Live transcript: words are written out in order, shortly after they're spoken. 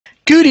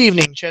Good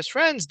evening, chess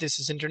friends. This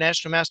is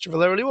International Master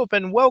Valeri Lilov,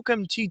 and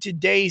welcome to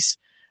today's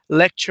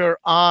lecture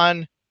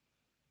on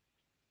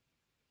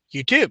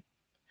YouTube.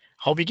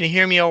 Hope you can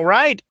hear me all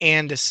right,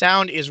 and the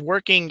sound is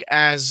working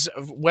as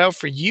well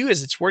for you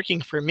as it's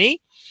working for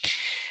me.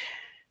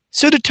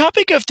 So the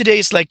topic of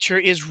today's lecture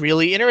is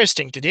really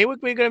interesting. Today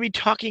what we're going to be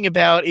talking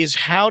about is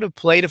how to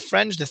play the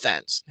French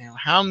defense. Now,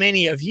 how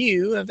many of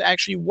you have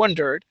actually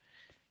wondered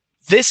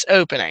this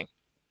opening,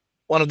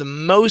 one of the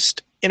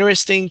most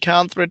interesting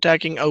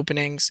counterattacking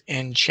openings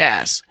in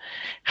chess?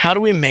 How do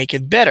we make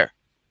it better?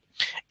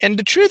 And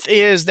the truth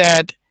is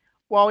that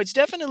while it's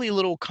definitely a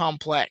little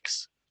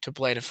complex to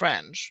play the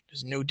French,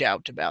 there's no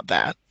doubt about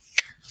that,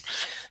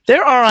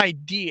 there are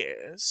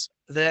ideas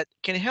that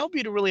can help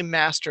you to really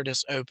master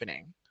this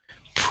opening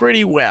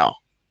pretty well.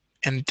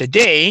 And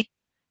today,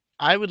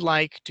 I would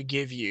like to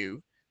give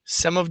you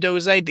some of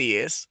those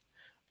ideas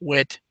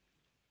with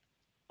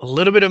a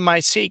little bit of my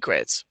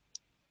secrets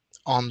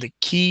on the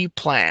key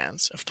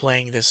plans of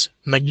playing this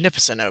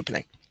magnificent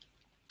opening.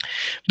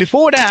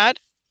 Before that,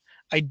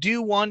 I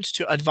do want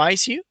to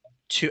advise you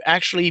to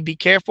actually be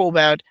careful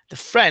about the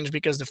French,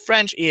 because the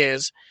French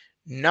is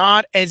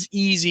not as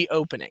easy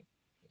opening.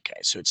 Okay,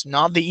 so it's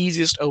not the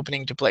easiest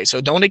opening to play. So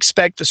don't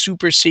expect the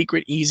super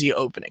secret easy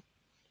opening.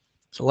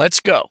 So let's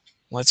go.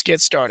 Let's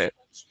get started.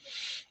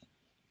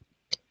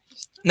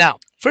 Now,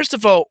 first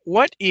of all,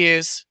 what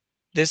is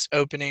this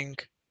opening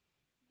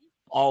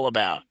all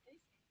about?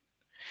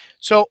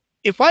 So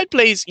if white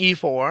plays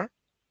e4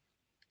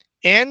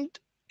 and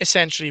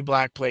essentially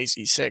black plays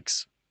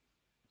e6,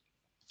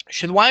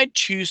 should white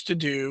choose to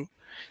do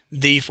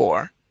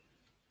d4,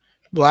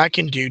 black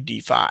can do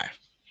d5.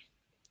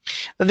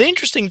 Now, the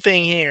interesting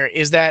thing here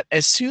is that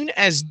as soon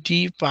as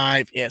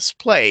d5 is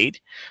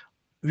played,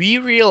 we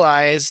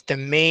realize the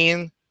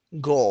main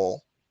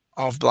goal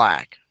of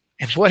black.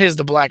 And what is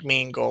the black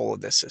main goal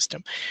of this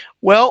system?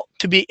 Well,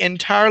 to be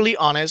entirely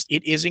honest,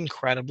 it is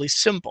incredibly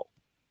simple.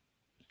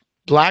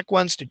 Black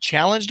wants to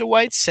challenge the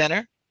white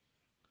center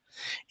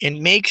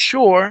and make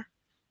sure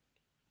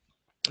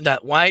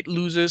that white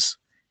loses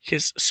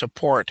his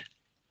support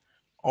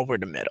over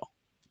the middle.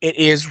 It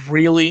is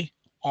really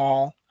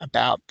all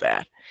about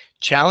that.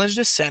 Challenge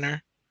the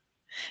center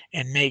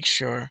and make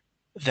sure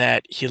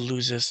that he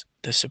loses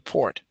the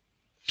support.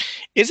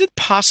 Is it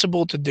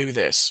possible to do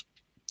this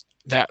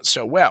that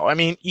so well? I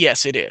mean,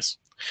 yes, it is.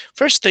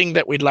 First thing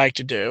that we'd like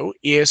to do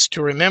is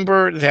to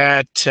remember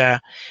that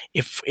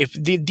if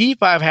the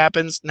d5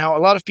 happens, now a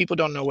lot of people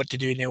don't know what to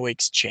do in no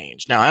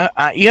exchange. Now,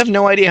 you have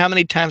no idea how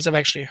many times I've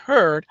actually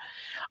heard,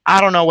 I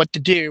don't know what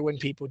to do when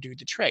people do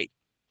the trade.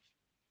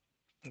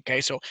 Okay,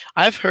 so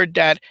I've heard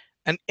that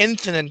an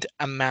infinite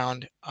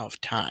amount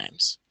of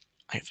times.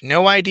 I have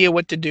no idea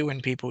what to do when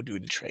people do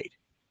the trade.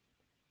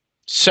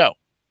 So,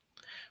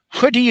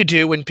 what do you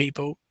do when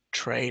people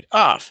trade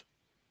off?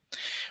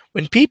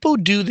 When people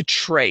do the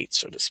trade,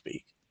 so to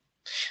speak,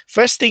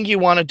 first thing you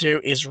want to do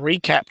is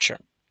recapture.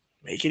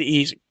 Make it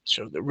easy.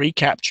 So the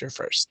recapture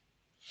first.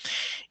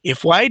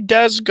 If white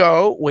does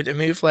go with a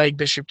move like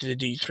bishop to the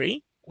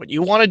d3, what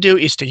you want to do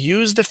is to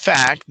use the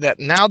fact that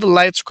now the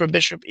light square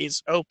bishop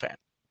is open.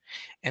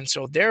 And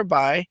so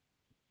thereby,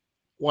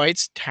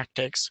 white's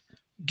tactics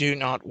do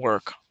not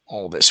work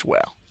all this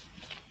well.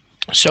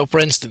 So for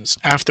instance,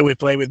 after we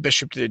play with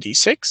bishop to the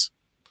d6,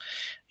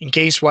 in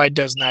case white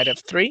does knight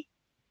f3,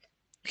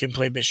 you can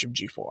play bishop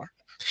g4.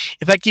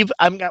 In fact,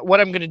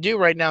 what I'm going to do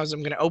right now is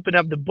I'm going to open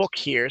up the book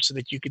here so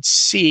that you could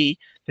see.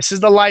 This is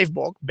the live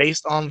book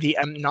based on the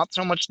not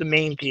so much the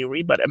main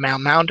theory, but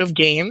amount of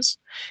games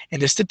and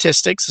the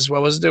statistics as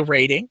well as the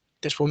rating.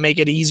 This will make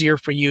it easier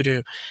for you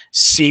to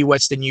see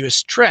what's the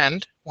newest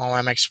trend while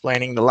I'm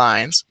explaining the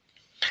lines.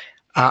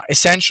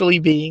 Essentially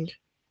being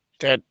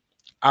that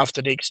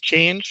after the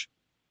exchange,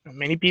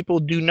 many people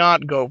do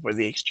not go for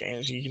the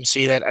exchange. You can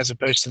see that as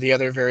opposed to the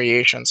other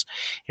variations,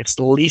 it's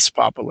the least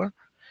popular.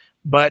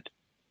 But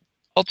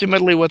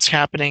ultimately what's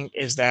happening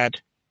is that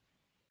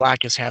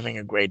black is having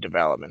a great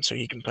development. So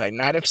he can play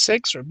knight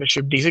f6 or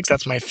bishop d6.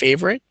 That's my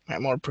favorite, my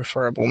more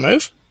preferable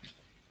move.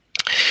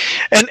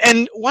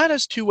 And white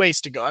has two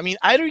ways to go. I mean,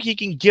 either he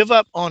can give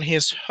up on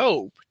his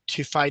hope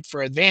to fight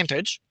for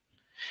advantage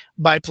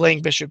by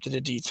playing bishop to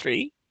the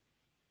d3,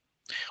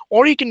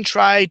 or he can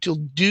try to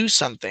do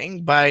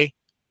something by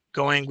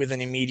going with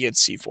an immediate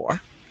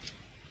c4.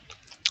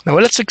 Now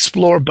let's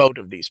explore both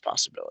of these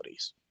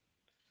possibilities.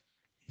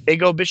 They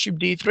go bishop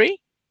d3.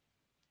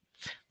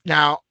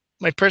 Now,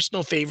 my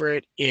personal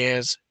favorite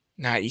is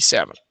knight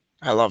e7.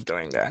 I love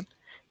doing that.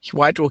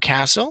 White will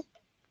castle.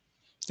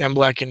 Then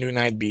black can do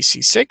knight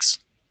bc6,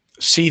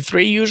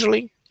 c3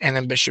 usually, and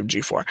then bishop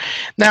g4.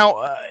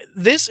 Now,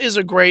 this is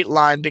a great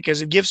line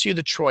because it gives you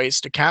the choice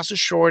to castle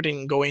short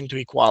and go into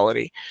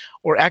equality,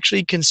 or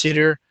actually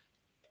consider,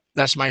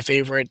 that's my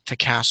favorite, to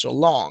castle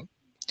long.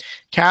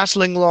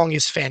 Castling long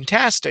is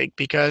fantastic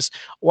because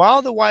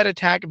while the white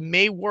attack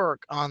may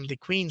work on the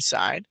queen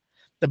side,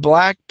 the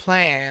black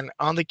plan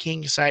on the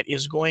king side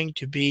is going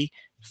to be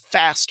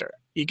faster.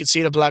 You can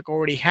see the black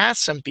already has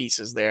some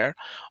pieces there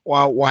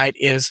while white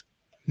is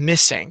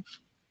missing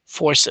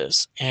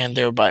forces and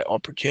thereby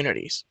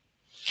opportunities.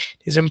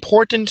 It's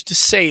important to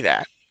say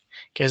that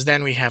because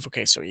then we have,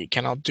 okay, so you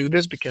cannot do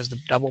this because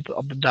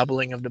the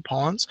doubling of the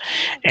pawns,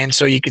 and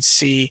so you could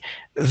see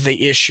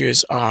the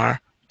issues are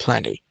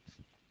plenty.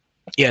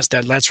 Yes,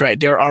 that's right.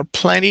 There are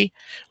plenty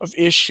of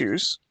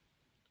issues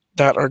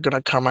that are going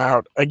to come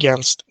out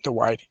against the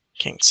white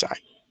king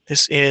side.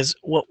 This is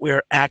what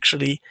we're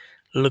actually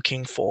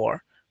looking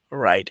for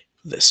right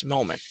this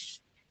moment.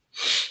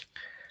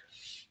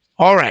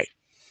 All right,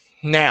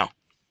 now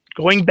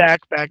going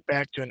back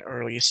to an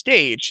earlier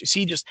stage.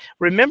 See, just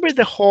remember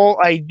the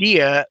whole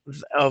idea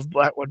of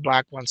what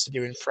black wants to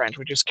do in French,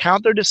 which is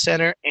counter the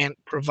center and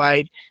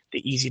provide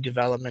the easy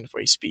development for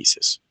his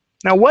pieces.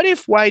 Now, what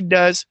if white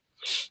does,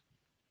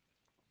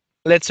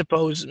 let's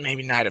suppose,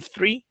 maybe knight of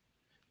 3,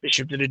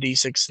 bishop to the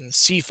d6, and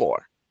c4?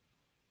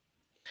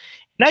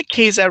 In that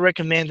case, I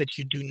recommend that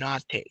you do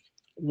not take.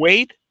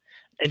 Wait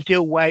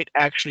until white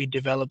actually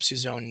develops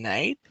his own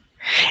knight,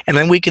 and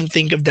then we can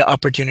think of the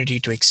opportunity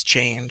to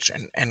exchange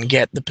and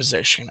get the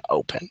position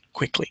open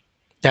quickly.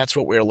 That's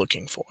what we're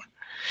looking for.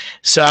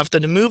 So after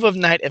the move of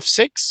knight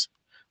f6,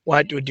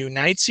 white would do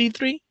knight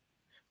c3.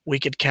 We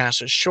could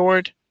cast a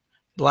short.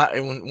 Black,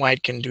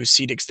 white can do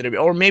c6 to the,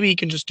 or maybe he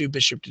can just do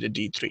bishop to the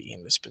d3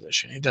 in this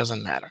position. It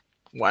doesn't matter.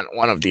 One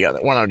of the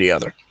other. One or the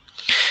other.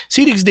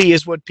 C6d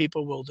is what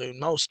people will do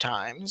most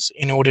times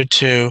in order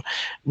to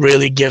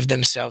really give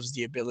themselves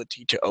the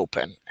ability to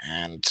open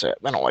and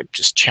like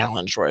just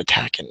challenge or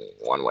attack in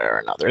one way or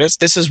another.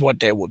 This is what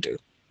they will do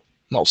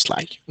most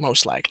likely.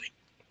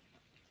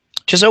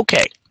 Which is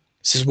okay.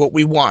 This is what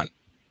we want.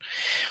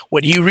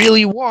 What you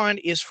really want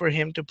is for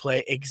him to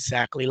play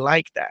exactly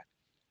like that.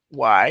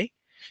 Why?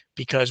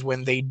 Because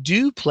when they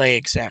do play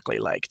exactly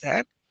like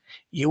that,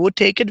 you will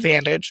take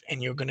advantage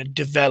and you're going to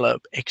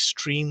develop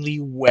extremely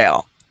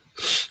well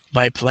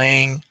by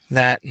playing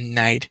that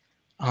knight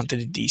onto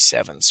the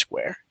d7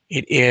 square.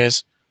 It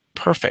is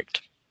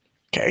perfect.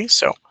 Okay,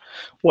 so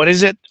what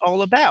is it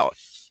all about?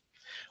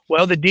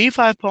 Well, the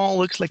d5 pawn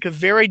looks like a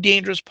very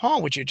dangerous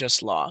pawn which you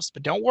just lost,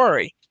 but don't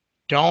worry.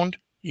 Don't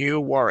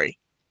you worry.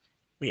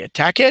 We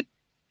attack it,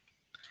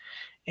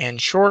 and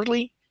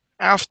shortly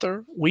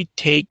after, we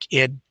take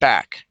it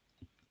back.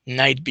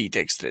 Knight b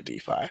takes to the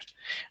d5.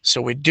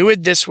 So we do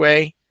it this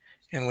way,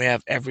 and we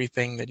have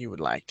everything that you would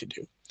like to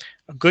do.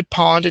 A good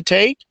pawn to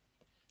take,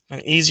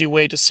 an easy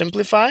way to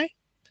simplify,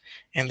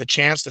 and the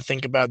chance to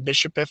think about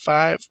bishop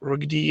f5,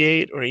 rook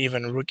d8, or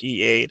even rook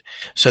e8,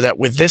 so that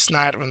with this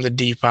knight on the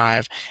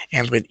d5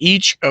 and with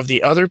each of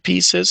the other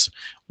pieces,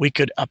 we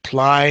could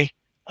apply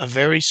a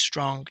very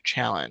strong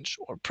challenge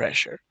or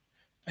pressure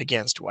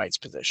against white's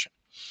position.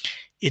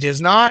 It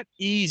is not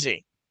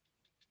easy,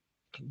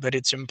 but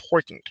it's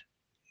important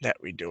that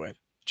we do it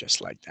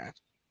just like that.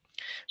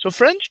 So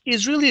French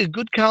is really a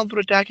good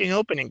counter-attacking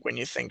opening when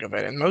you think of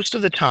it. And most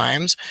of the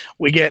times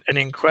we get an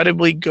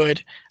incredibly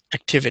good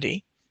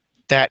activity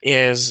that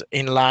is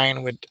in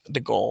line with the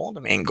goal,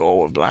 the main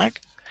goal of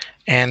black,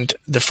 and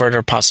the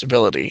further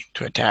possibility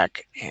to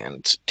attack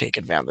and take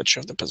advantage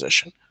of the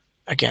position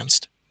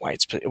against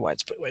white's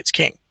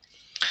king.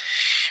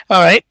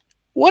 All right.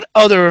 What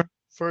other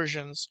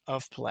versions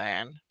of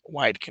plan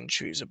white can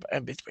choose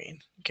between?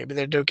 Okay,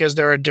 but because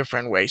there are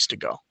different ways to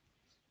go.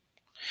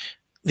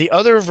 The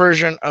other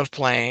version of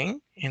playing,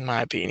 in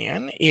my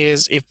opinion,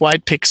 is if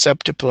white picks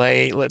up to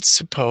play, let's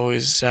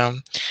suppose,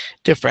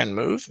 different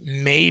move,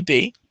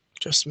 maybe,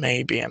 just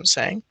maybe I'm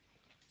saying,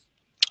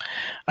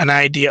 an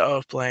idea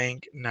of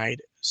playing knight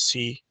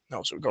c,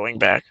 no, so going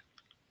back,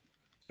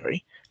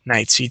 sorry,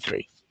 knight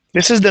c3.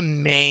 This is the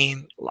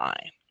main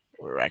line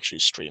we're actually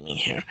streaming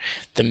here,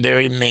 the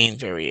very main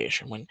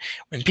variation.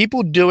 When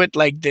people do it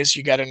like this,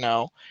 you got to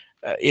know,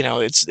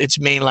 it's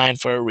main line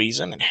for a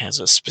reason. It has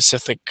a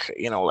specific,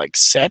 like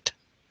set.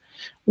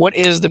 What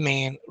is the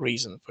main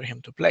reason for him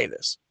to play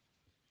this?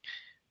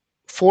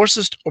 Force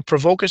us or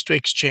provoke us to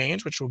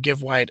exchange, which will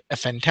give white a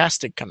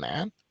fantastic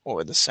command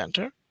over the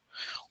center,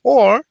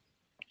 or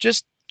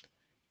just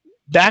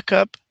back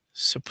up,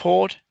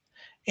 support,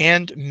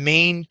 and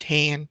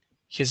maintain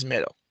his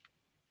middle.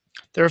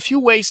 There are a few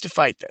ways to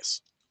fight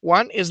this.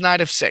 One is knight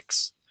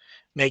f6,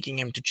 making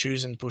him to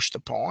choose and push the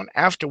pawn,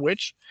 after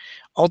which,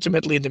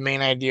 ultimately, the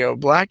main idea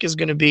of black is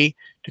going to be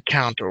to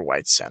counter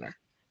white's center.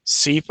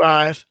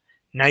 c5,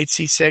 knight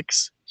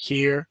c6,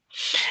 here.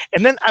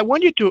 And then I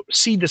want you to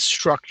see the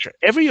structure.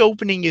 Every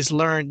opening is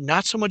learned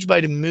not so much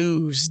by the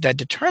moves that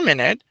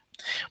determine it,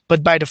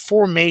 but by the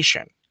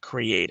formation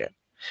created.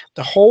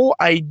 The whole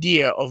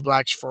idea of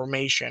black's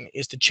formation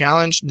is to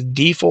challenge the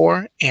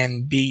d4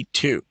 and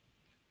b2.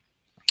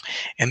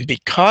 And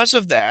because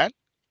of that,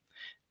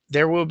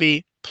 there will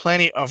be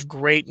plenty of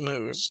great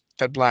moves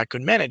that black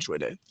could manage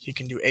with it. He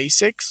can do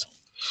a6,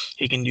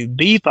 he can do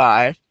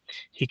b5,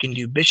 he can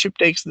do bishop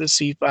takes to the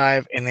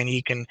c5, and then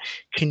he can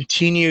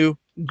continue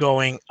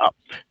going up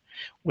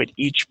with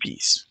each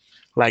piece,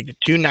 like the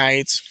two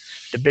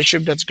knights, the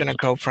bishop that's going to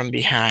go from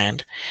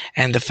behind,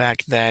 and the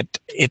fact that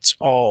it's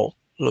all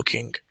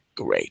looking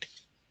great.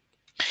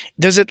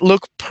 Does it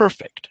look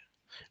perfect?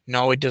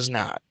 No, it does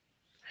not,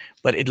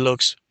 but it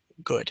looks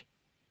good.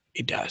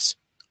 It does.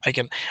 I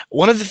can.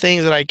 One of the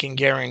things that I can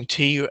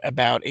guarantee you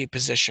about a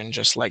position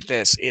just like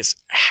this is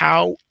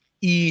how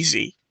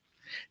easy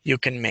you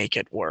can make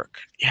it work,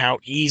 how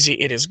easy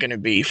it is going to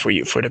be for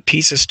you, for the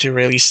pieces to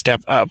really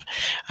step up,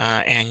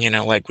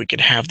 and like we could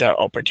have that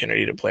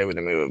opportunity to play with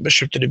the move of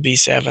bishop to the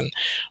b7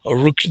 or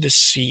rook to the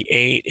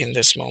c8 in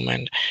this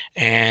moment,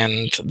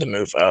 and the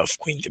move of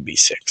queen to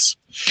b6.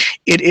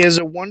 It is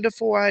a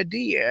wonderful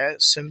idea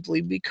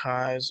simply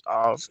because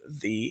of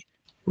the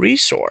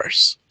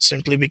resource,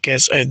 simply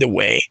because of the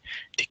way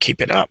to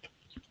keep it up.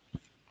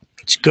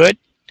 It's good,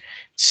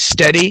 it's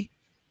steady,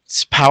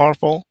 it's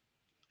powerful,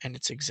 and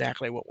it's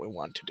exactly what we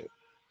want to do.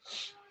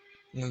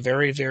 And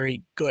very,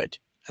 very good,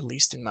 at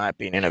least in my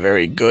opinion, a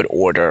very good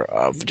order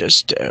of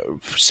just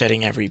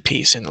setting every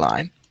piece in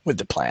line with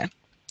the plan.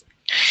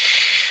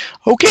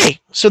 Okay,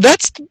 so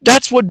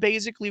that's what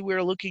basically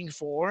we're looking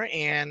for,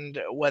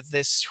 and what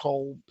this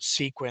whole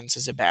sequence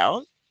is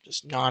about.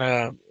 Just not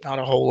a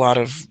whole lot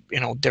of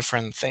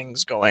different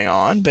things going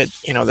on, but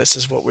this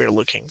is what we're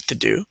looking to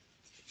do.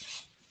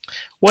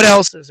 What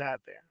else is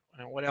out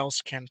there? What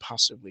else can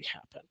possibly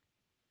happen?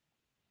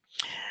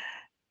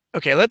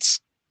 Okay, let's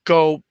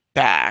go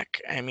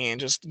back. I mean,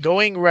 just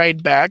going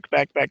right back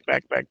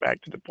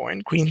to the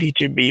point. Queen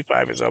d2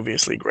 b5 is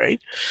obviously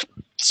great.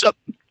 So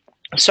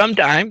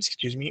sometimes,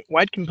 excuse me,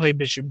 white can play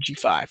bishop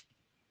g5.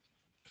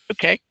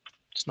 Okay,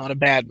 it's not a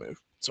bad move.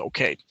 It's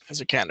okay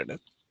as a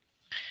candidate.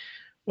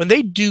 When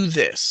they do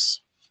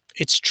this,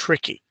 it's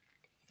tricky.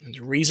 And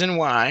the reason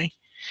why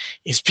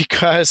is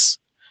because,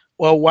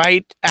 well,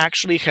 white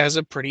actually has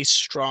a pretty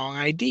strong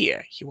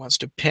idea. He wants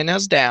to pin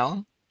us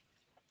down,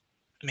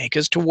 make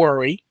us to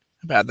worry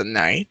about the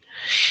knight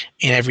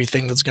and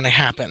everything that's going to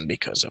happen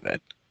because of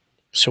it.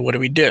 So what do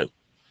we do?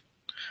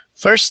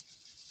 First,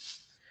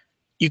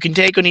 you can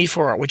take on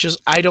e4, which is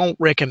I don't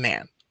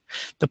recommend.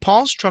 The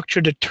pawn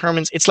structure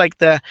determines, it's like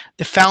the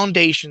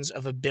foundations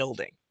of a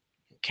building.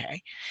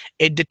 Okay,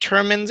 it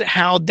determines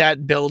how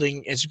that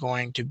building is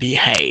going to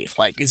behave.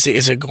 Like, is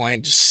it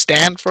going to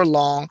stand for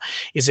long?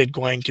 Is it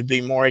going to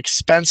be more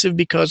expensive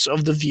because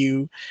of the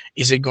view?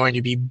 Is it going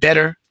to be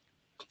better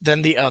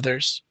than the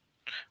others?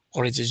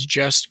 Or is it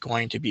just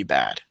going to be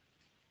bad?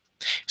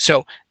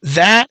 So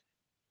that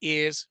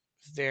is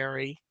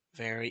very,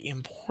 very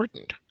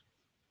important.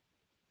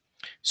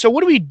 So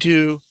what do we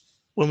do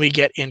when we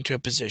get into a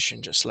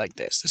position just like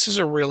this? This is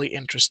a really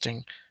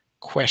interesting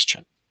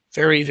question.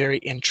 Very, very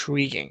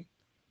intriguing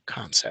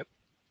concept.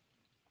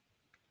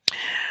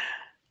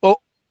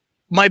 Well,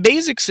 my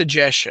basic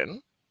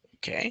suggestion,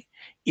 okay,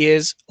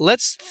 is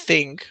let's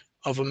think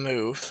of a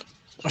move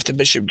of the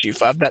bishop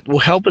g5 that will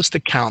help us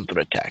to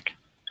counterattack.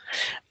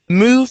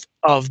 Move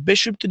of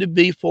bishop to the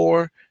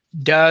b4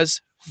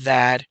 does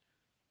that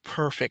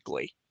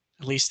perfectly.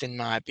 At least in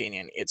my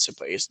opinion, it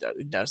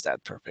does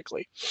that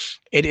perfectly.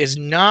 It is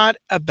not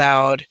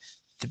about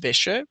the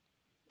bishop.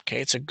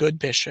 Okay, it's a good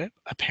bishop,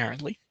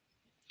 apparently.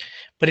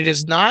 But it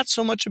is not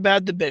so much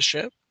about the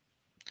bishop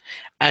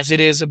as it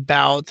is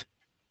about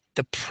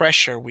the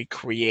pressure we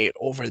create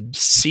over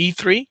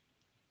c3,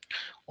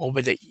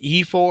 over the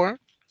e4,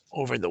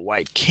 over the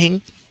white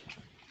king,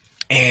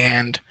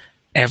 and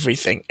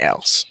everything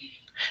else.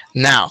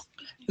 Now,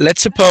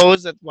 let's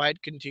suppose that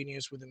white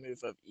continues with the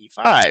move of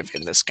e5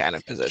 in this kind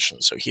of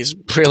position. So he's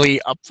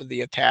really up for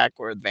the attack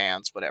or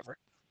advance, whatever.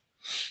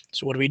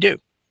 So what do we do?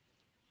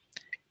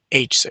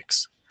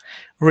 h6.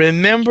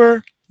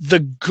 Remember the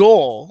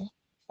goal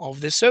of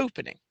this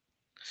opening.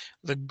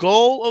 The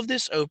goal of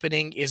this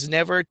opening is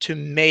never to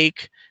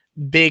make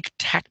big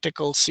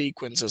tactical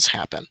sequences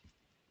happen.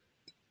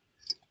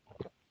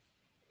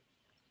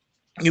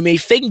 You may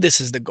think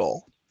this is the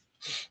goal,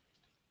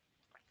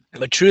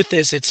 but truth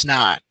is it's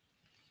not.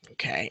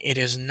 Okay, it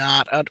is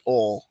not at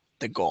all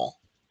the goal.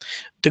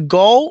 The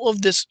goal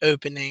of this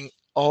opening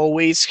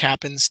always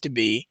happens to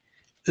be,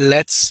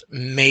 let's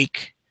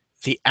make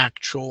the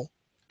actual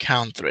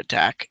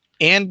counterattack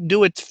and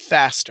do it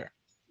faster.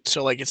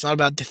 So like, it's not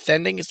about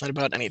defending, it's not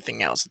about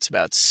anything else. It's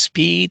about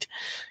speed,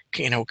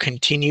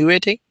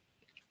 continuity,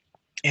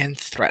 and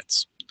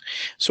threats.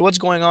 So what's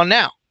going on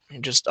now?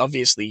 Just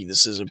obviously,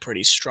 this is a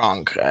pretty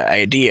strong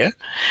idea.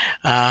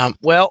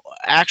 Well,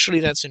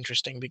 actually, that's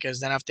interesting because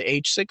then after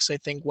h6, I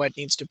think white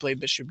needs to play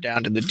bishop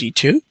down to the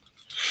d2.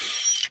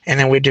 And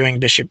then we're doing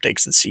bishop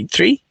takes the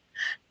c3,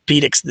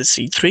 b takes the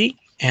c3,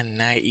 and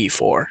knight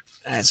e4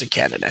 as a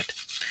candidate.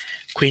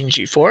 Queen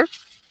g4.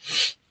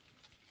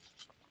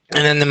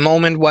 And then the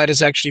moment white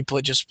is actually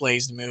just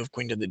plays the move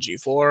queen to the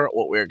g4,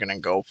 what we're going to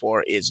go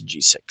for is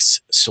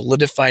g6.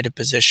 Solidify the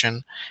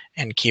position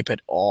and keep it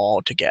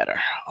all together.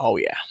 Oh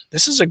yeah,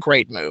 this is a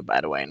great move,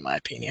 by the way, in my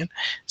opinion.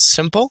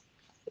 Simple,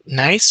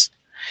 nice.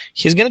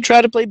 He's going to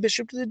try to play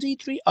bishop to the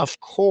d3. Of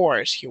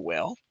course he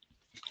will,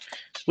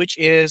 which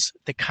is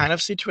the kind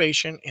of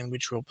situation in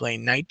which we'll play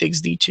knight takes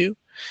d2,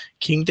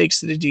 king takes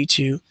to the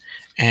d2,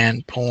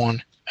 and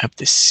pawn up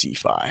to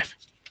c5.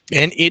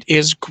 And it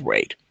is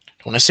great.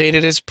 I want to say that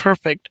it is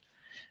perfect,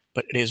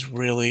 but it is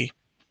really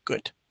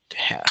good to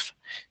have.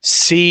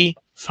 c5.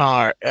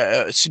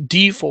 So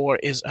d4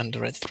 is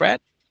under a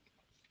threat.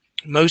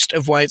 Most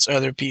of white's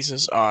other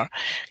pieces are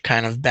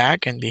kind of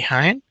back and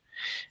behind.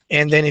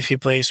 And then if he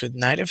plays with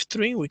knight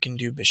f3, we can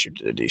do bishop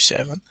to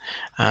d7.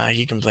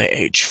 He can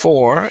play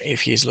h4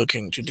 if he's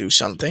looking to do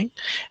something.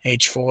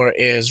 h4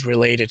 is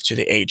related to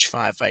the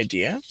h5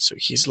 idea. So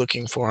he's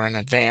looking for an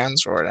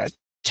advance or an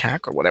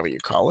attack or whatever you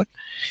call it.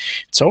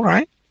 It's all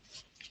right.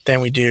 Then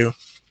we do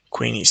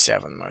queen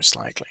e7 most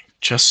likely.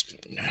 Just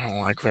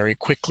like very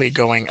quickly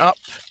going up,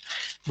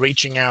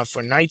 reaching out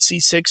for knight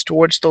c6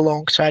 towards the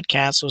long side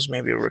castles,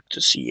 maybe rook to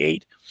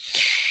c8.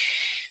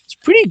 It's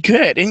pretty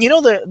good. And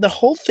the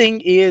whole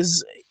thing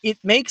is, it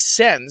makes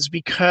sense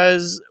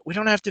because we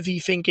don't have to be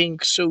thinking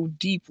so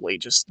deeply.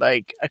 Just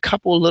like a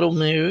couple little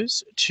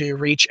moves to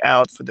reach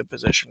out for the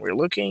position we're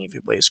looking. If he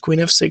plays queen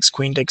f6,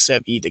 queen takes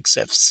f, e takes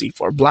f,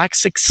 c4, black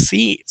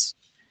succeeds.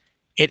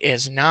 It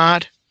is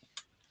not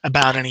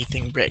about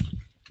anything big.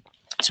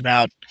 It's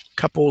about a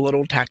couple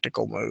little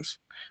tactical moves,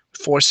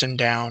 force him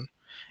down,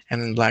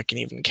 and then black can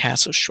even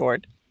castle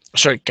short.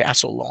 Sorry,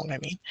 castle long, I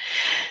mean.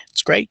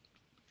 It's great.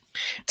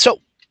 So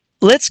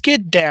let's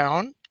get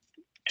down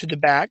to the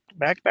back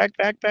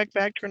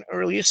to an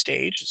earlier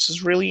stage. This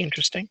is really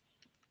interesting.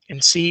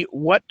 And see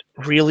what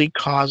really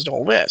caused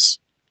all this.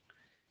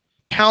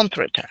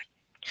 Counterattack.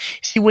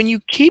 See, when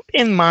you keep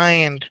in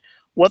mind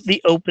what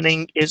the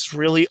opening is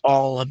really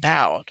all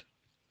about,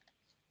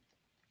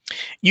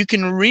 you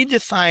can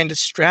redefine the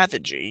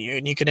strategy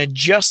and you can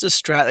adjust the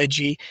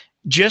strategy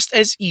just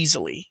as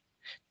easily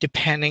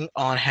depending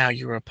on how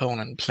your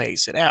opponent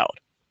plays it out.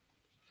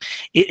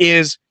 It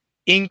is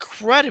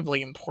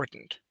incredibly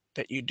important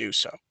that you do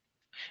so.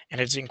 And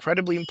it's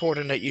incredibly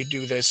important that you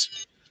do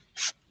this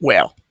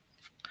well.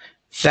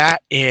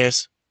 That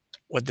is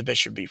what the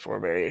bishop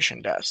b4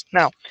 variation does.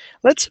 Now,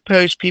 let's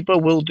suppose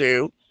people will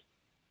do,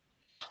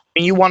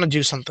 and you want to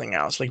do something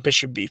else, like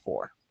bishop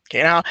b4.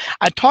 Okay, now,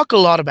 I talk a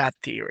lot about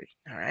theory,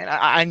 all right?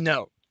 I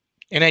know,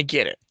 and I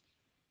get it.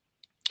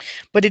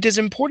 But it is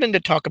important to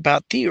talk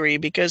about theory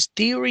because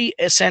theory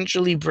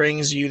essentially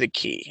brings you the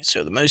key.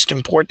 So the most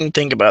important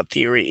thing about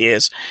theory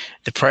is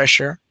the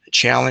pressure, the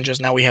challenges.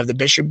 Now we have the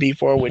bishop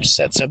b4, which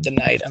sets up the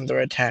knight under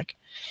attack,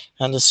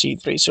 and the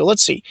c3. So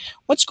let's see.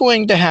 What's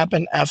going to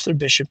happen after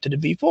bishop to the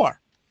b4?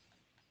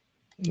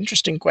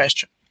 Interesting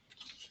question.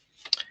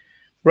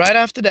 Right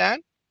after that,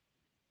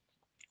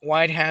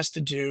 white has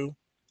to do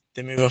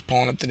the move of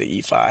pawn up to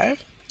the e5.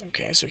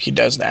 Okay, so he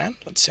does that,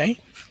 let's say.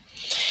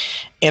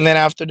 And then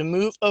after the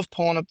move of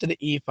pawn up to the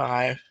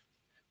e5,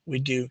 we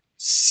do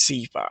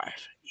c5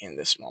 in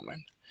this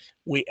moment.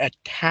 We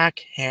attack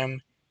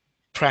him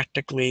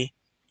practically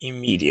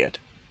immediate.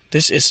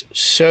 This is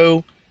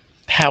so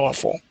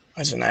powerful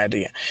as an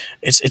idea.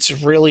 It's a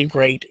really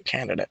great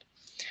candidate.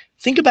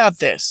 Think about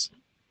this.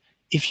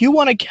 If you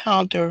want to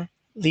counter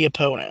the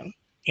opponent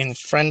in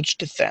French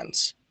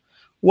defense,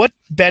 what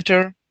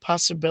better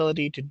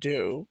possibility to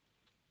do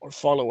or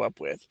follow up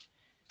with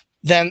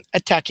than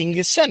attacking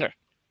his center?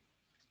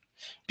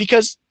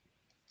 Because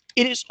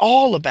it is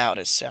all about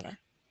his center.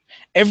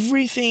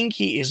 Everything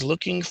he is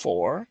looking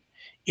for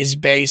is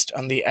based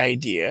on the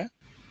idea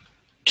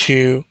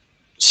to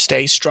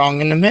stay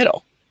strong in the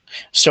middle.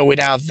 So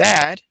without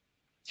that,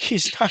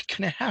 he's not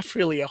going to have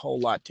really a whole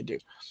lot to do.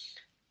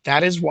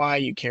 That is why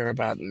you care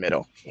about the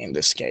middle in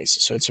this case.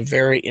 So it's a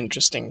very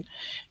interesting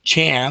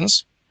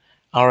chance,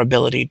 our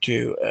ability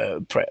to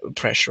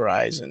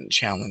pressurize and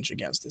challenge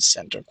against the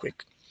center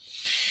quick.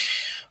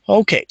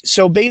 Okay,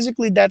 so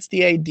basically that's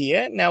the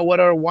idea. Now,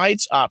 what are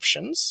white's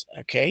options?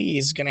 Okay,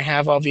 he's going to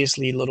have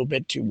obviously a little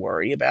bit to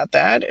worry about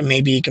that. And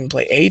maybe he can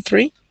play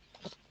a3.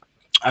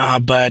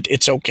 But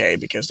it's okay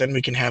because then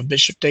we can have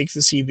bishop takes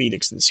the c, b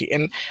takes the c.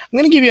 And I'm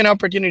going to give you an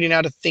opportunity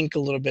now to think a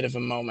little bit of a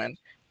moment.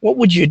 What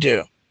would you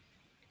do?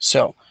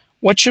 So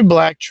what should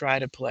black try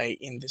to play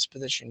in this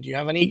position? Do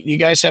you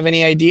guys have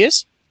any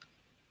ideas?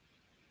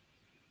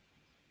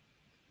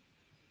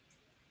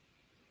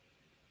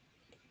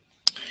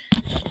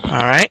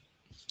 All right.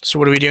 So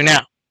what do we do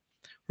now?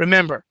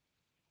 Remember,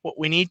 what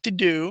we need to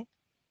do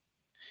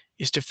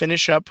is to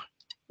finish up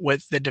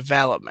with the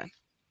development.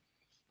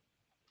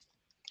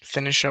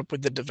 Finish up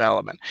with the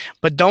development.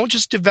 But don't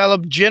just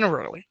develop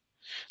generally.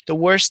 The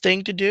worst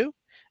thing to do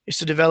is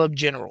to develop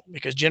general,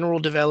 because general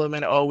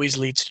development always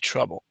leads to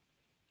trouble.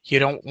 You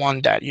don't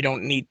want that. You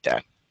don't need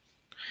that.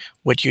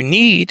 What you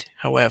need,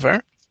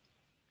 however,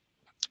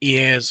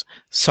 is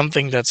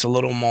something that's a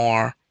little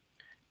more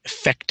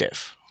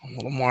effective, a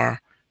little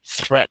more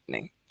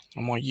threatening, a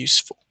little more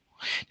useful.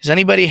 Does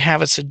anybody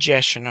have a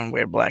suggestion on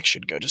where black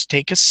should go? Just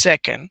take a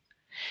second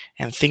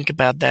and think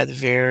about that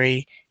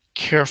very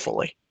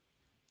carefully.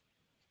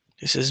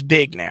 This is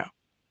big now.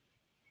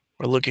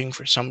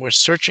 We're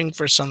searching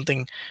for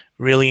something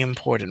really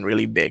important,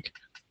 really big.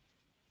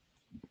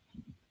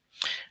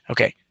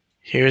 Okay,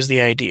 here's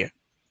the idea.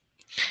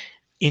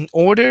 In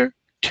order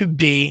to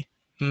be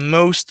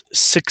most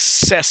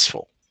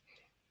successful,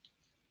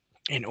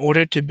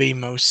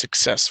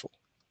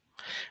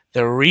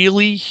 the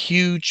really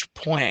huge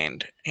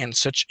point in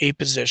such a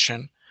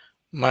position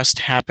must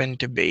happen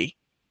to be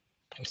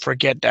Don't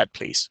forget that,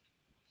 please.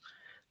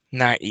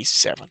 Knight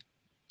e7.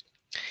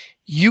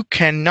 You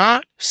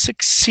cannot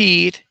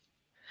succeed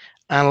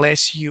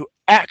unless you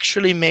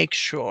actually make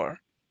sure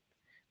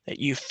that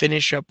you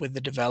finish up with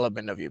the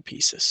development of your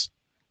pieces.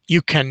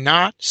 You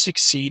cannot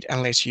succeed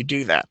unless you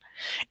do that,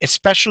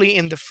 especially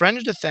in the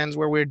French defense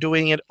where we're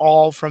doing it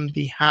all from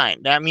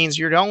behind. That means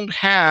you don't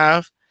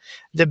have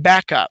the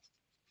backup.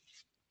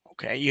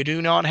 Okay, you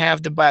do not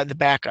have the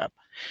backup.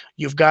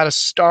 You've got to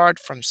start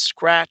from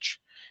scratch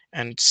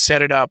and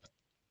set it up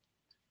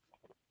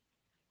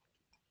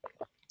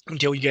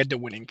until you get the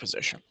winning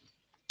position.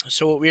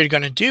 So what we're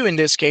going to do in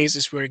this case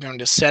is we're going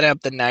to set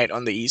up the knight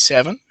on the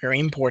e7, very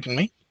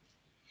importantly.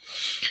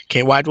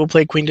 Okay, white will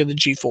play queen to the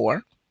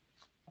g4,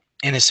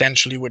 and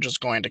essentially we're just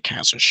going to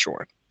castle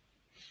short.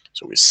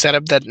 So we set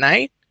up that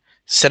knight,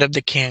 set up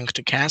the king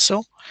to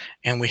castle,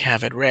 and we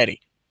have it ready.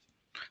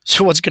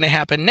 So what's going to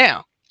happen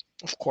now?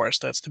 Of course,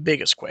 that's the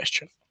biggest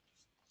question.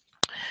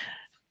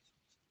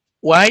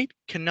 White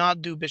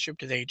cannot do bishop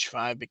to the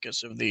h5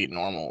 because of the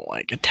normal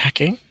like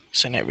attacking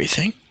and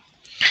everything.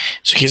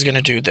 So he's going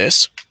to do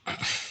this.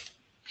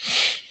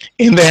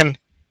 And then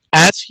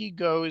as he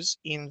goes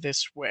in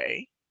this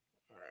way,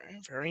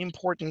 very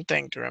important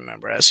thing to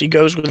remember, as he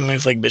goes with a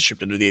move like bishop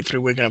to the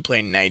d3, we're going to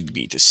play knight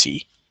b to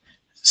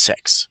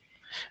c6.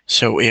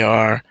 So we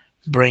are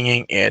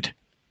bringing it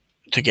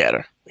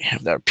together. We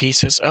have our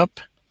pieces up,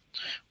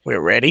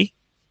 we're ready,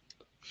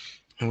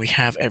 and we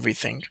have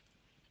everything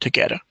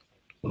together.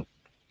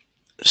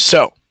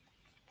 So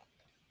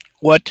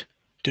what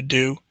to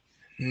do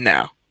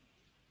now?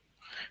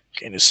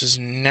 Okay, this is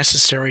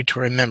necessary to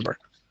remember.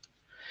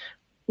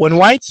 When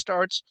white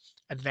starts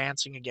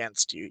advancing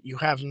against you, you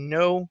have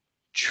no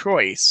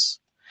choice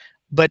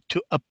but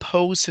to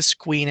oppose his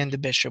queen and the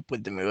bishop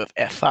with the move of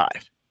f5.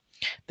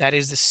 That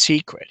is the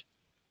secret.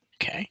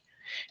 Okay,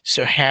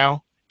 so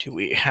what do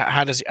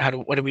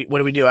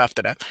we do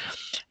after that?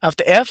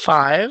 After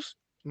f5,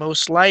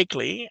 most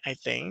likely, I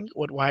think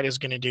what white is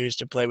going to do is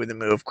to play with the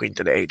move queen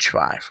to the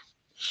h5,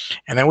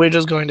 and then we're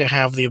just going to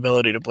have the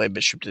ability to play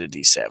bishop to the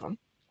d7.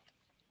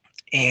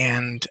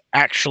 And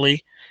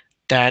actually,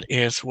 that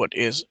is what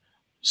is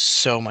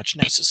so much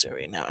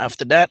necessary. Now,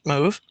 after that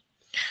move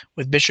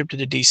with bishop to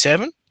the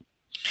d7,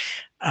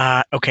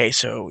 okay,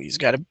 so he's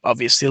got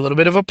obviously a little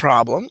bit of a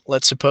problem.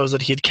 Let's suppose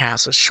that he'd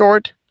castle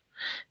short,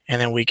 and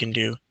then we can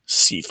do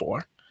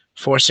c4,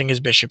 forcing his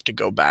bishop to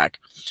go back.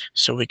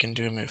 So we can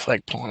do a move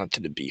like pawn up to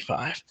the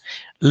b5.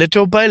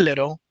 Little by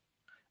little,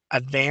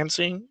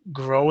 advancing,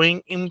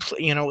 growing in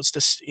it's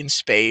this in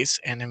space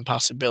and in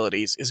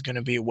possibilities is going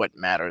to be what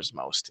matters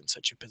most in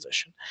such a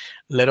position,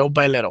 little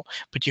by little.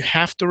 But you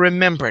have to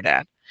remember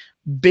that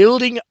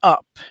building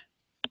up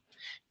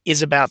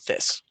is about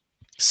this: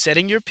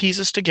 setting your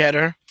pieces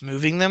together,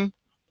 moving them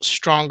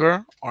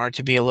stronger or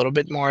to be a little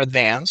bit more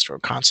advanced or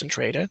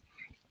concentrated.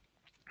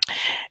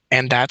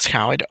 And that's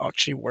how it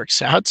actually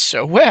works out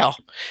so well.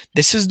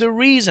 This is the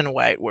reason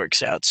why it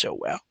works out so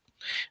well.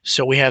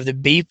 So we have the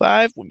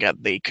b5, we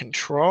got the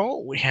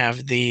control, we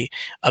have the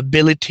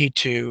ability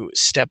to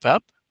step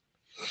up.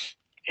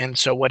 And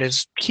so what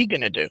is he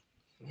going to do?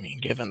 I mean,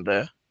 given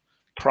the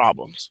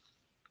problems,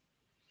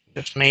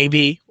 just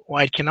maybe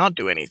white cannot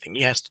do anything.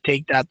 He has to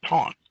take that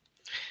pawn.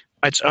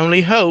 White's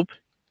only hope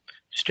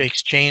is to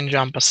exchange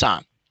en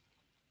passant.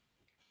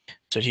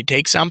 So he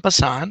takes en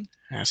passant,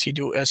 as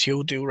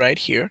he'll do right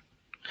here.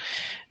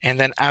 And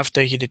then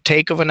after the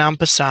take of an en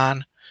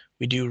passant,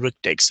 we do rook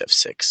takes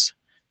f6.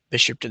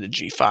 Bishop to the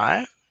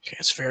g5. Okay,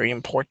 it's very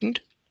important.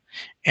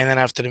 And then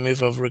after the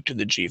move of rook to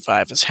the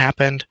g5 has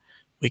happened,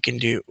 we can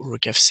do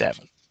rook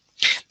f7.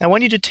 Now I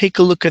want you to take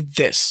a look at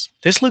this.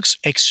 This looks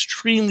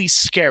extremely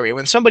scary.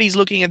 When somebody's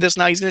looking at this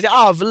now, he's going to say,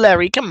 oh,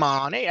 Valeri, come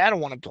on. Hey, I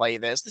don't want to play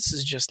this. This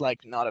is just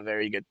like not a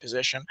very good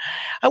position.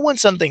 I want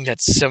something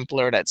that's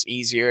simpler, that's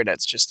easier,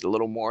 that's just a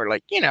little more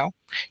like,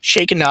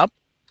 shaken up.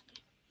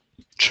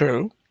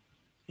 True.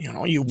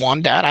 You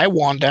want that. I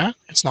want that.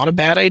 It's not a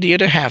bad idea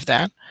to have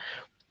that.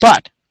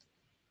 But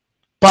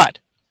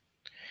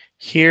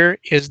here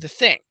is the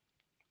thing.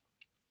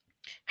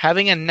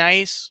 Having a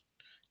nice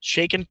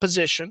shaken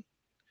position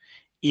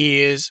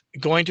is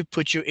going to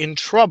put you in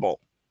trouble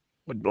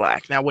with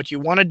black. Now, what you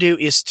want to do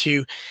is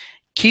to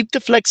keep the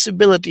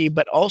flexibility,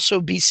 but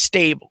also be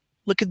stable.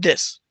 Look at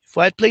this. If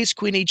white plays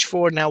queen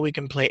h4, now we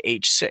can play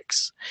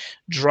h6.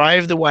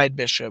 Drive the white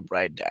bishop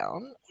right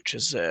down, which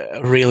is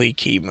a really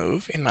key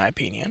move, in my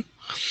opinion.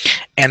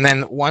 And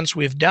then once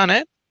we've done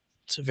it,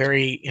 it's a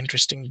very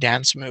interesting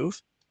dance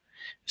move.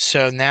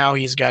 So now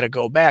he's got to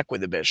go back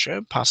with the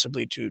bishop,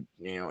 possibly to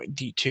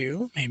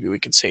d2. Maybe we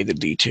could say the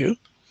d2.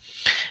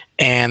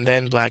 And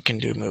then black can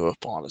do move of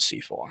pawn to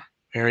c4.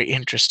 Very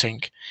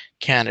interesting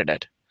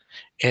candidate.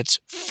 It's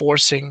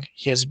forcing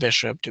his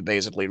bishop to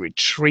basically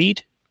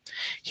retreat.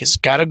 He's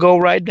got to go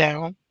right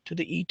down to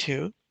the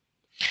e2.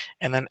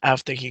 And then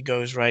after he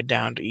goes right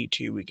down to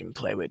e2, we can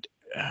play with,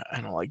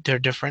 I don't like, they're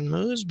different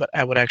moves, but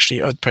I would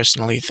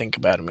personally think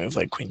about a move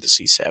like queen to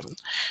c7.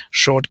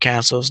 Short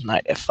castles,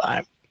 knight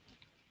f5.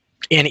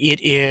 And it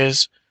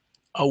is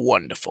a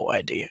wonderful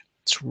idea.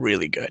 It's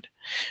really good.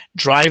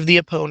 drive the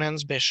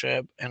opponent's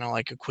bishop, and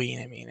like a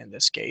queen, I mean, in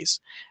this case,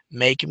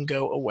 make him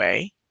go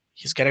away.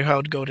 He's got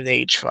to go to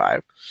the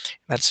h5.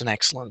 That's an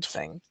excellent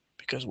thing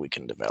because we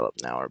can develop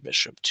now our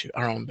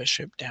own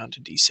bishop down to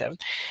d7.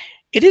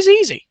 It is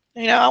easy.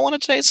 I want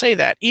to say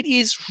that it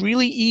is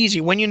really easy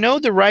when you know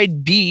the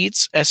right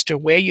beats as to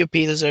where your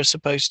pieces are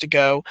supposed to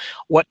go,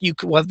 what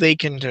they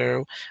can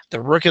do.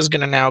 The rook is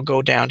going to now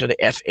go down to the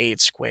f8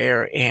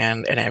 square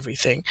and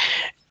everything.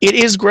 It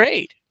is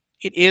great.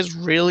 It is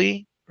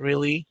really,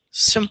 really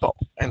simple.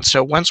 And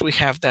so once we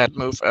have that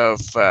move of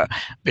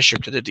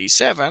bishop to the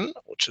d7,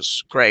 which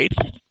is great,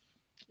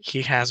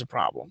 he has a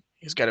problem.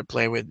 He's got to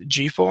play with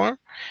g4,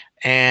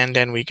 and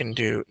then we can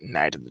do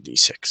knight to the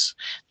d6.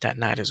 That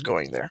knight is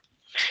going there.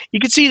 You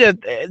can see that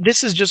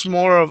this is just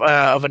more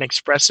of an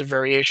expressive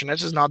variation.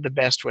 This is not the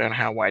best way on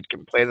how white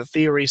can play. The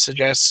theory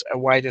suggests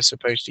white is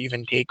supposed to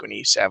even take on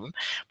e7.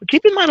 But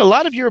keep in mind, a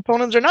lot of your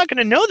opponents are not going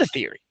to know the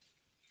theory.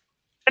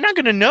 They're not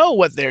going to know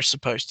what they're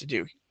supposed to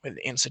do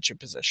in such a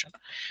position.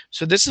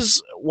 So this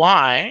is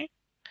why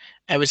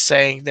I was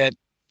saying that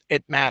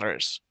it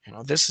matters.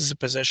 This is a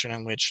position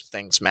in which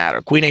things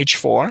matter. Queen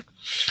h4,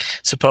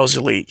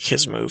 supposedly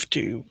his move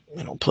to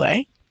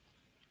play.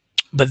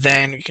 But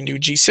then we can do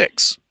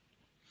g6.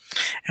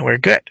 And we're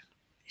good.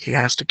 He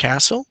has to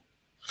castle.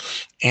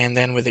 And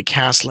then with the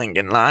castling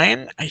in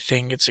line, I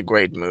think it's a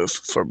great move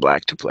for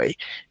black to play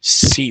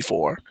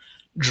c4,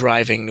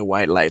 driving the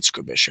white light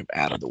square bishop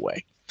out of the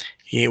way.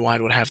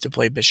 White would have to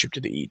play bishop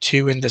to the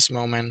e2 in this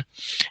moment.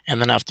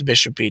 And then after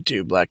bishop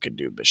e2, black could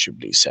do bishop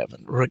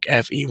d7, rook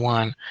f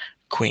e1,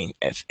 queen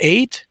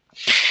f8.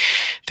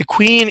 The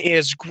queen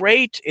is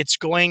great. It's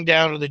going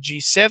down to the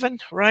g7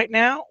 right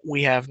now.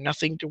 We have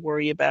nothing to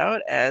worry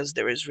about as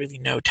there is really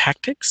no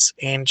tactics.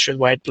 And should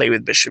white play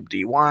with bishop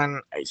d1,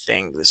 I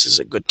think this is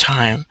a good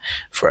time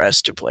for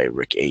us to play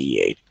rook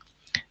a8.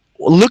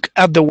 Look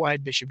at the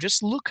white bishop.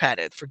 Just look at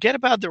it. Forget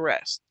about the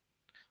rest.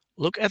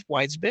 Look at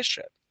white's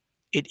bishop.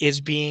 It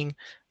is being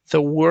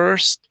the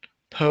worst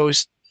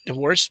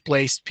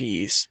placed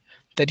piece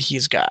that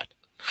he's got.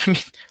 I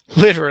mean,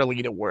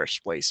 literally the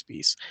worst placed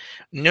piece.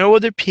 No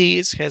other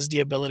piece has the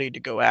ability to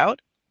go out,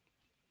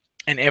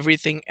 and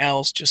everything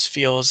else just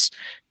feels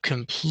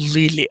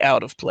completely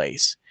out of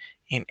place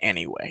in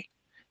any way.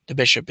 The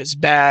bishop is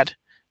bad.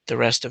 The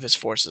rest of his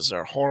forces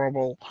are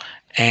horrible,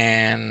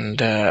 and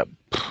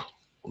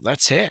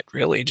that's it,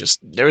 really. Just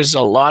there's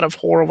a lot of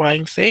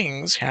horrifying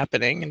things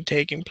happening and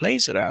taking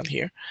place around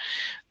here.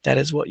 That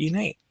is what you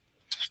need.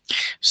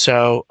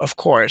 So, of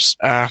course,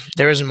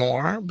 there is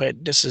more,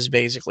 but this is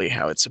basically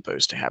how it's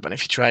supposed to happen.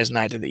 If he tries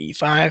knight to the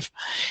e5,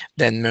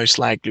 then most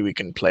likely we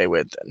can play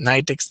with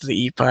knight takes to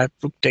the e5,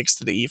 rook takes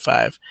to the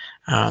e5,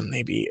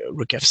 maybe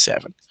rook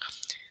f7.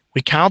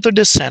 We countered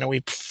the center.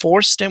 We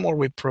forced him, or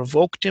we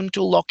provoked him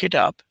to lock it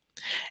up.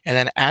 And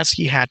then as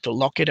he had to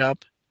lock it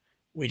up,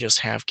 we just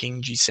have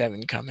king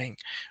g7 coming.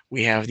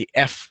 We have the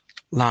f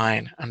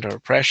line under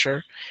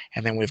pressure,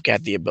 and then we've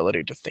got the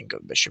ability to think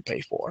of bishop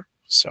a4.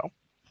 So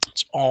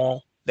it's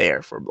all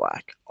there for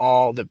black.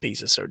 All the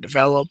pieces are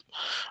developed.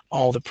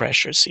 All the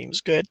pressure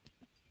seems good.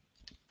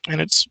 And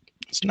it's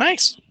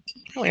nice.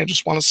 Really, I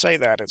just want to say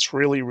that. It's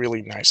really,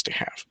 really nice to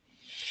have.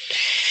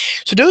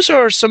 So those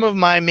are some of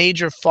my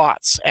major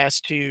thoughts as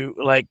to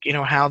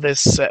how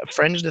this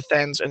French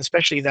defense, and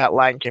especially that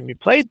line, can be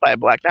played by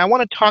black. Now I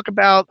want to talk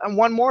about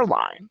one more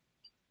line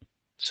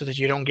so that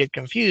you don't get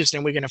confused,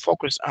 and we're going to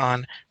focus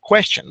on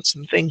questions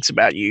and things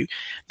about you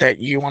that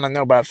you want to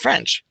know about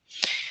French.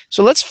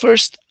 So let's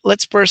first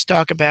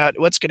talk about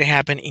what's going to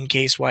happen in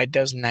case white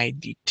does knight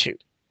d2.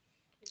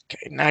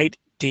 Okay, knight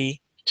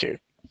d2.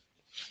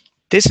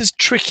 This is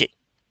tricky.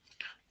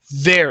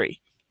 Very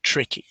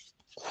tricky.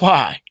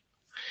 Why?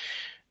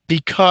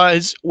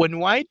 Because when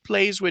white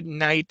plays with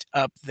knight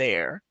up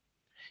there,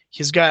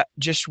 he's got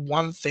just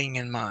one thing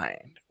in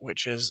mind,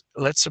 which is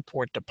let's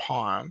support the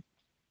pawn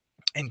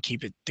and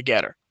keep it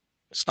together.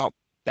 It's not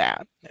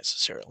bad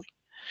necessarily.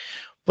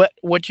 But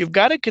what you've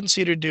got to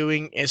consider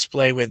doing is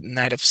play with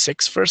knight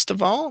f6 first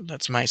of all.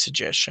 That's my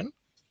suggestion.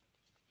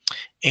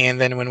 And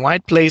then when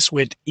white plays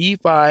with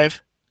e5,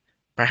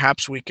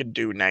 perhaps we could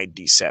do knight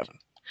d7.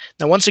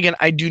 Now, once again,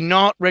 I do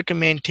not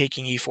recommend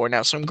taking e4.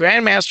 Now, some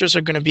grandmasters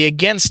are going to be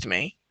against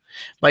me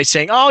by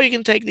saying, oh, you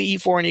can take the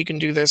e4 and you can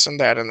do this and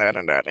that and that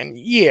and that. And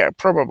yeah,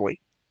 probably.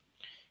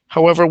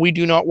 However, we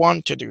do not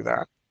want to do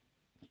that.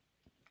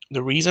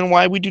 The reason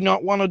why we do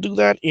not want to do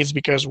that is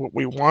because what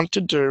we want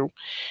to do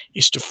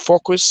is to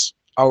focus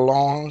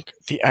along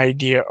the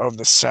idea of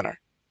the center.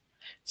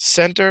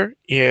 Center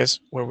is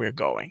where we're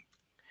going,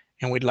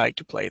 and we'd like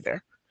to play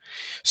there.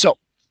 So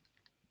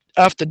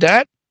after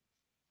that,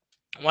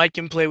 white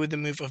can play with the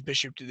move of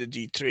bishop to the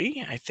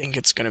d3. I think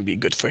it's going to be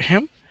good for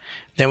him.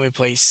 Then we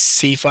play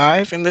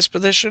c5 in this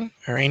position,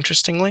 very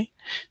interestingly.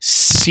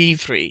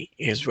 c3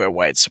 is where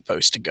white's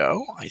supposed to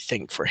go, I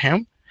think, for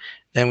him.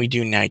 Then we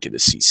do knight to the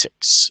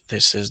c6.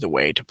 This is the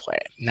way to play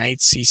it. Knight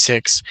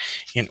c6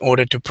 in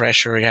order to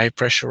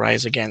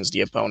pressurize against the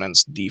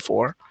opponent's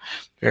d4.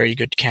 Very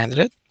good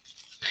candidate.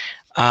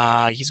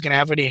 He's going to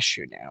have an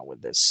issue now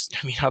with this.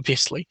 I mean,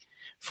 obviously,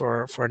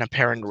 for an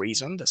apparent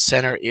reason, the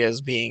center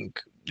is being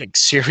like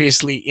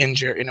seriously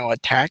injured,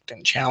 attacked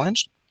and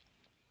challenged.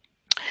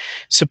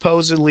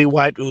 Supposedly,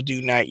 White will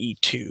do knight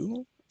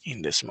e2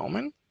 in this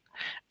moment,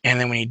 and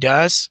then when he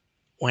does,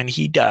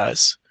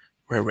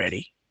 we're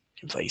ready. You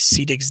can play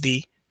c takes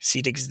d,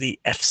 c takes d,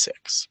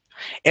 f6.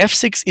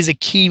 F6 is a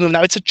key move.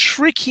 Now, it's a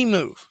tricky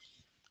move.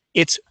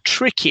 It's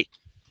tricky.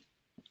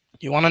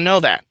 You want to know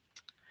that.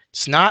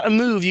 It's not a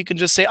move you can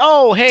just say,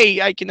 oh,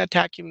 hey, I can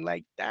attack him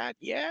like that.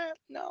 Yeah,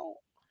 no,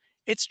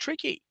 it's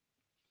tricky.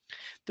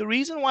 The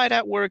reason why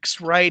that works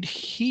right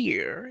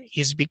here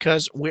is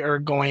because we are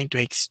going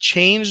to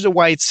exchange the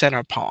white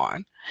center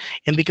pawn,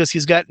 and because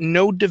he's got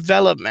no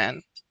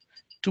development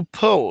to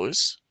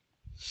pose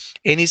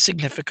any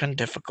significant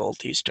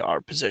difficulties to our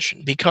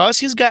position. Because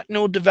he's got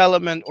no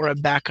development or a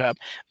backup,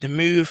 the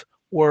move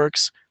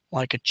works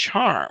like a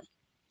charm,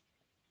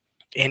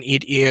 and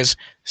it is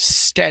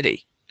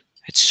steady.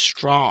 It's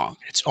strong.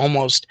 It's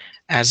almost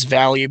as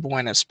valuable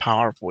and as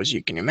powerful as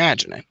you can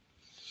imagine it.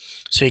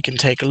 So you can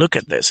take a look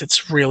at this.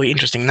 It's really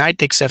interesting. Knight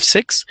takes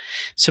f6.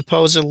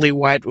 Supposedly,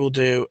 White will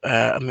do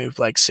a move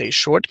like, say,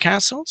 short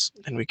castles.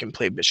 Then we can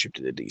play bishop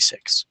to the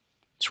d6.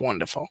 It's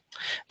wonderful.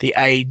 The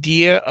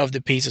idea of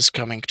the pieces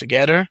coming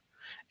together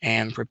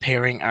and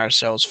preparing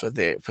ourselves for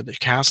the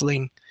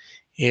castling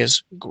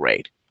is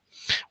great.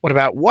 What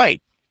about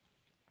White?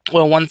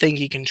 Well, one thing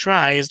he can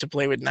try is to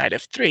play with knight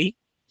f3.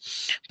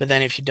 But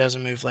then if he does a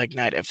move like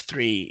knight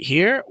f3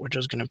 here, we're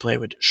just going to play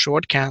with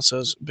short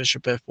castles,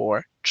 bishop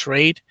f4,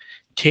 trade,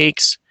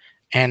 takes,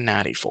 and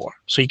knight e4.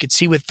 So you can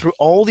see with through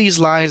all these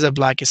lines that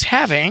Black is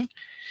having,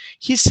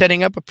 he's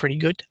setting up a pretty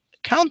good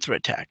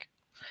counterattack.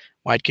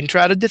 White can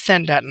try to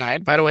defend that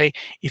knight. By the way,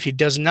 if he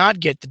does not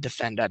get to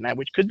defend that knight,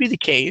 which could be the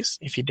case,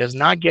 if he does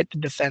not get to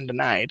defend the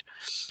knight,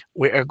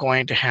 we are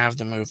going to have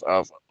the move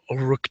of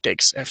rook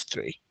takes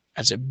f3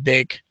 as a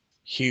big,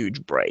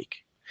 huge break.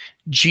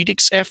 G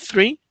takes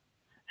f3,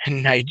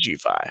 and knight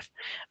g5,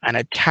 an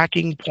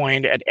attacking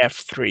point at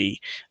f3,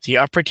 the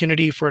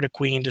opportunity for the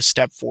queen to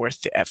step forth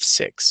to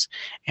f6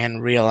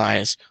 and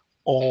realize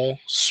all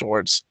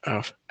sorts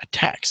of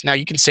attacks. Now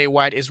you can say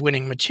White is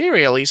winning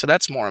materially, so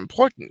that's more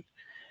important.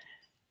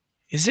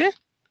 Is it?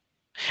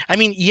 I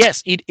mean,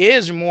 yes, it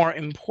is more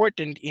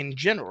important in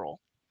general,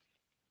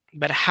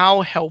 but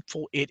how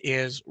helpful it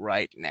is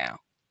right now.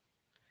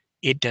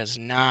 It does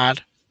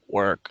not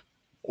work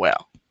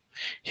well.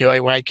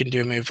 Here, White can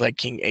do a move like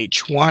king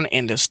h1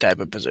 in this type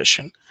of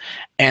position.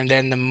 And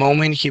then the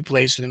moment he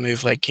plays the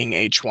move like king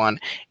h1,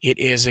 it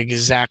is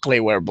exactly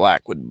where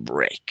Black would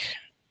break.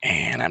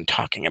 And I'm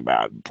talking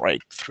about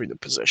break through the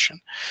position.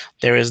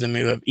 There is the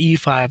move of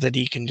e5 that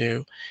he can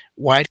do.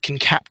 White can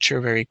capture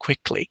very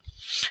quickly.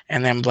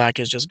 And then Black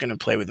is just going to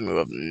play with the move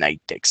of knight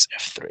takes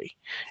f3.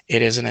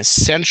 It is an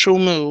essential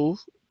move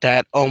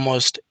that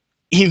almost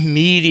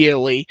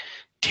immediately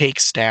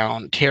tears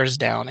down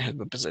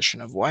the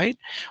position of White.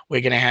 We're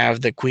going to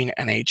have the queen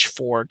and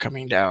h4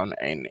 coming down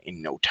in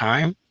no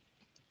time.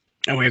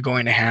 And we're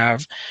going to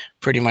have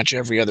pretty much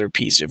every other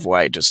piece of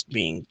White just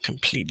being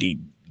completely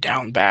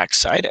down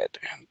back-sided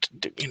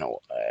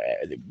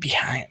and,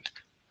 behind.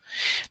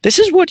 This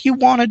is what you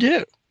want to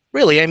do.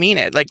 Really, I mean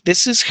it. Like,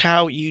 this is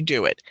how you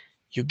do it.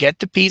 You get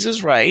the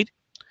pieces right,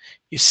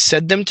 you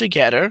set them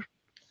together,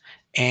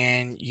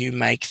 and you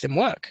make them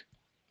work.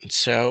 And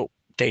so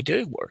they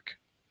do work.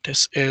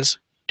 This is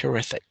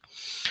terrific.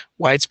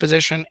 White's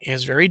position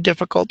is very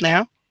difficult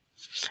now.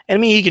 I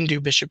mean, he can do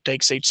bishop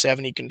takes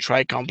h7. He can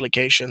try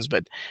complications,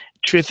 but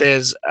truth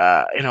is,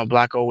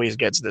 Black always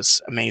gets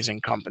this amazing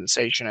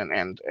compensation,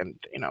 and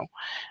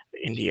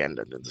in the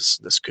end,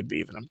 this could be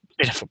even a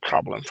bit of a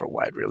problem for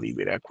White, really,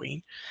 with that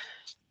queen.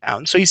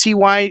 So you see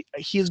why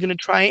he is going to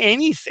try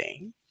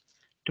anything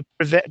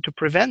to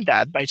prevent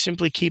that by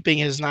simply keeping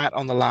his knight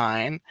on the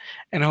line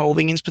and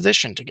holding his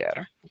position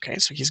together. Okay,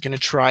 so he's going to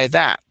try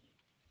that.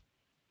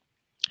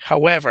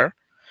 However,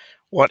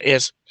 what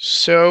is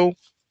so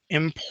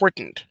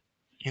important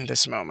in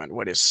this moment,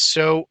 what is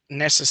so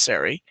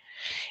necessary,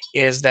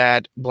 is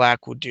that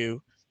Black will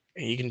do,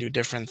 he can do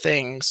different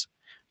things.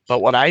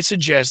 But what I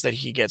suggest that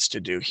he gets to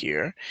do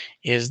here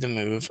is the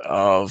move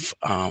of,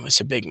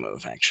 it's a big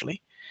move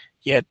actually,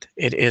 yet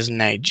it is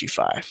knight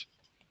g5.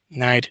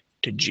 Knight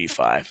to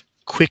g5,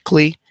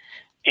 quickly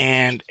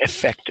and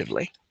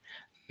effectively.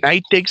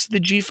 Knight takes the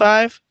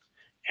g5,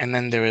 and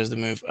then there is the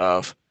move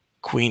of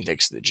queen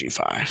takes the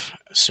g5.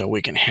 So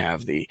we can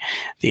have the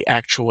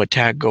actual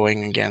attack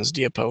going against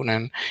the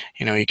opponent.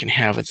 You can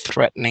have a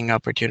threatening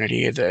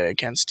opportunity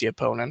against the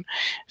opponent.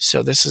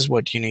 So this is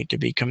what you need to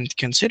be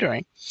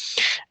considering.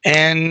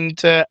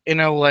 And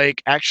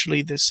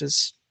actually, this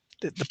is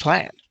the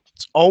plan.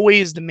 It's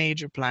always the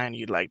major plan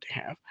you'd like to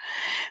have.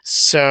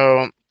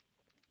 So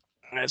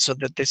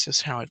that this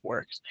is how it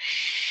works.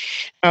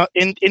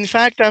 In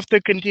fact,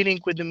 after continuing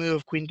with the move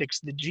of queen takes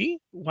the g,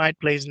 White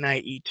plays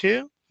knight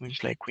e2. We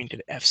play queen to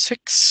the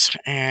f6,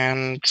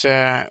 and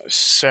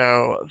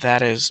so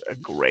that is a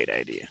great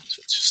idea. So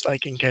it's just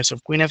like in case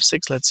of queen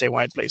f6, let's say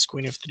white plays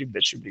queen f3,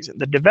 bishop d7.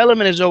 The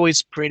development is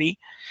always pretty,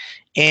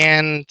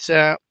 and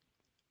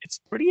it's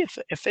pretty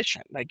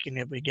efficient. Like,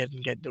 we get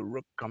the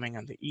rook coming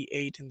on the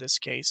e8 in this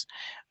case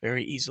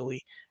very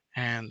easily,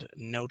 and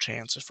no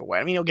chances for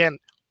white. I mean, again,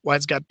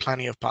 white's got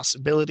plenty of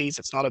possibilities.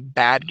 It's not a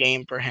bad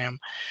game for him,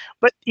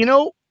 but you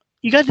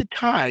got the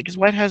tie because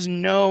white has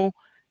no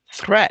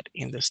threat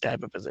in this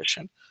type of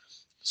position.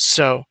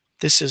 So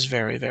this is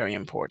very, very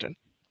important.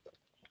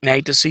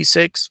 Knight to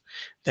c6,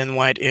 then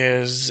white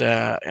is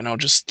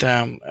just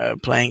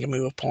playing a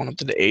move of pawn up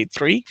to the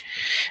a3,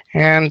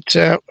 and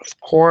of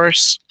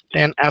course,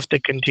 then after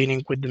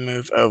continuing with the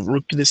move of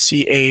rook to the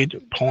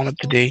c8, pawn up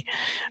to the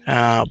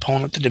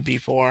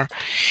b4,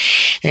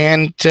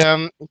 and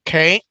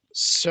okay,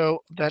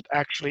 so that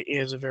actually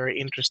is a very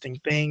interesting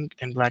thing.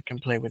 Then black can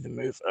play with the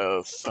move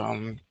of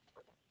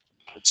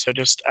so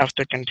just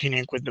after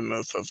continuing with the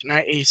move of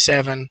knight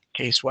a7,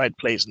 case white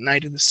plays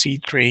knight to the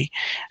c3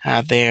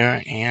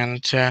 there,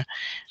 and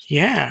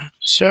yeah,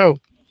 so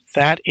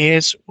that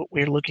is what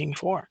we're looking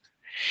for.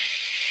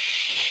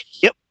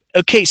 Yep.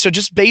 Okay, so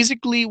just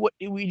basically what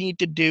we need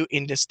to do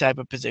in this type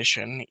of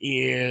position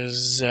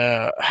is,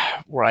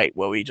 right,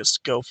 well, we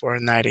just go for a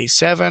knight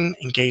a7.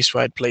 In case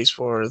white plays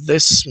for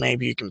this,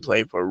 maybe you can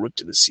play for rook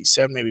to the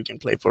c7. Maybe you can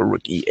play for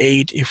rook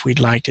e8 if we'd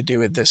like to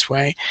do it this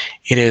way.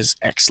 It is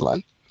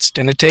excellent. It's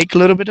going to take a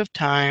little bit of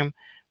time,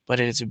 but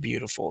it is a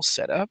beautiful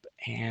setup,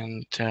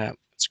 and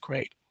it's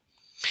great.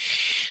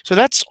 So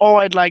that's all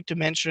I'd like to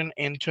mention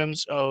in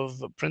terms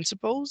of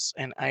principles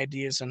and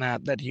ideas and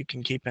that you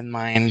can keep in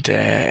mind.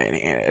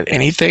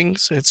 Anything,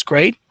 so it's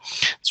great.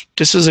 So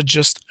this is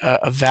just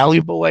a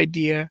valuable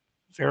idea,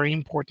 very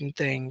important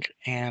thing,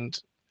 and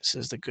this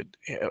is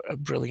a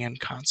brilliant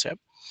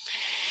concept.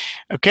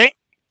 Okay.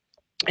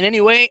 And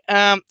anyway,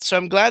 so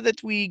I'm glad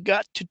that we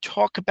got to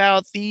talk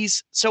about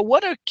these. So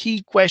what are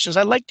key questions?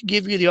 I'd like to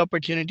give you the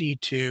opportunity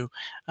to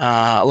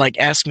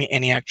ask me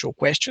any actual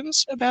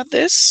questions about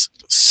this.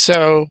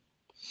 So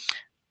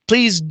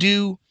please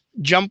do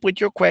jump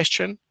with your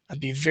question. I'd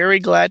be very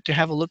glad to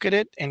have a look at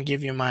it and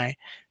give you my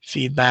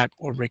feedback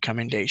or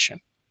recommendation.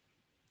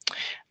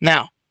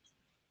 Now,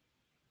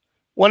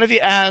 one of you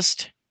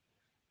asked,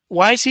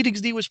 why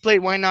c6d was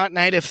played, why not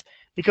knight f?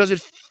 Because it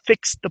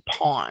fixed the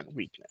pawn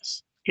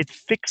weakness. It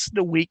fixed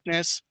the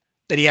weakness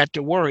that he had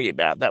to worry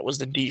about. That was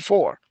the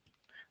d4.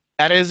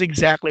 That is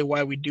exactly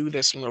why we do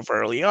this move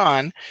early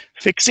on,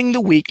 fixing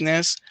the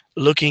weakness,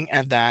 looking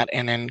at that,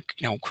 and then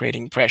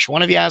creating pressure.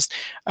 One of you asked,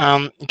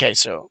 okay,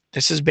 so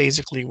this is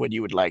basically what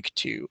you would like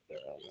to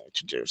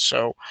do.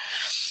 So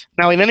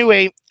now, in any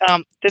way,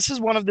 this is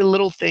one of the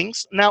little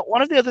things. Now,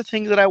 one of the other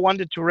things that I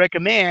wanted to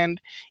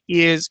recommend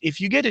is, if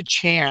you get a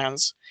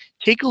chance,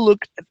 take a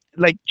look at,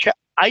 like,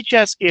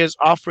 iChess is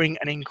offering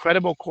an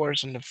incredible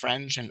course in the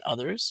French and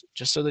others,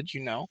 just so that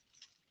you know.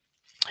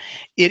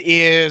 It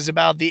is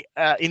about the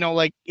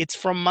it's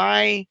from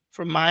my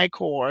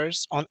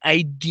course on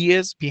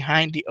ideas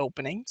behind the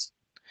openings,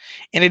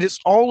 and it is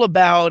all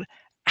about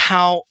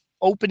how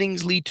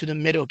openings lead to the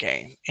middle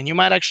game. And you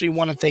might actually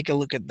want to take a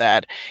look at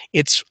that.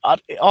 It's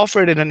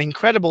offered at an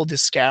incredible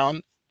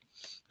discount,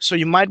 so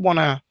you might want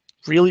to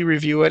really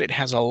review it. It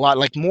has a lot,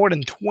 like more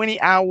than 20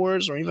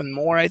 hours or even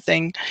more, I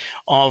think,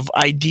 of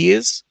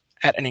ideas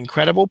at an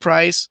incredible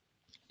price,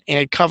 and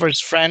it covers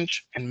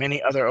French and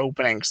many other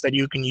openings that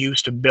you can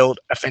use to build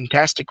a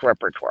fantastic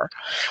repertoire.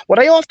 What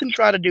I often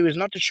try to do is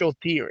not to show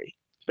theory,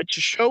 but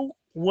to show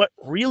what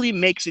really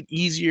makes it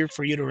easier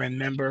for you to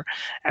remember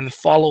and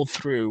follow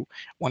through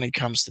when it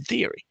comes to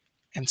theory.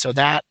 And so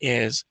that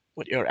is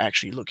what you're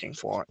actually looking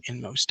for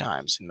in most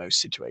times, in most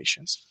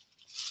situations.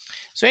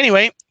 So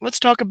anyway, let's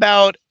talk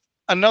about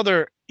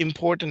another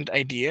important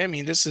idea. I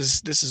mean, this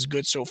is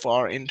good so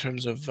far in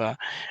terms of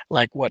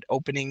what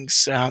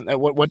openings,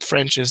 what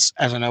French is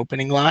as an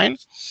opening line.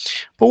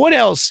 But what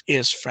else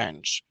is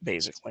French,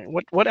 basically?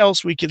 What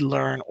else we could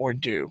learn or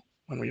do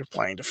when we're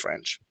playing the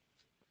French?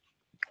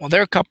 Well,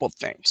 there are a couple of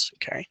things.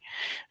 Okay,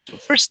 the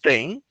first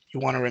thing you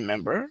want to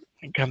remember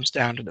when it comes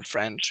down to the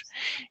French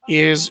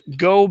is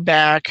go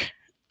back,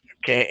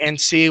 okay, and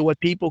see what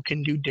people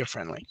can do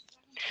differently,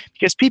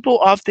 because people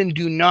often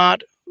do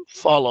not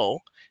follow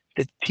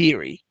the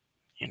theory,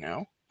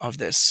 of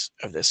this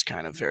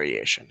kind of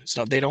variation.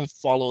 So they don't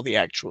follow the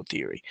actual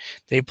theory.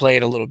 They play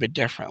it a little bit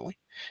differently.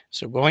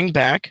 So going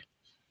back,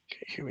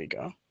 okay, here we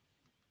go.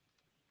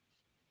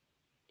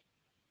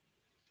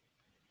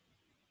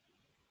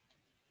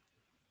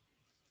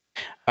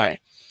 All right.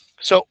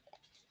 So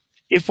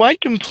if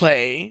white can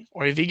play,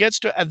 or if he gets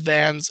to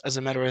advance, as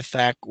a matter of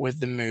fact, with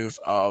the move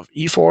of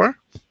e4,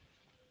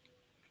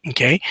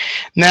 okay,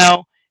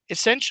 now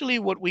essentially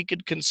what we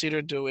could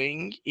consider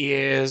doing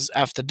is,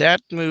 after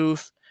that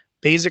move,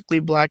 basically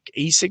black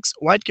e6,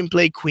 white can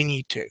play queen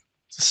e2.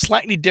 It's a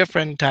slightly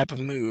different type of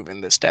move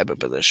in this type of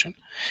position.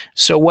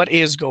 So what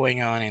is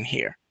going on in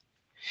here?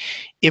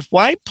 If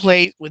white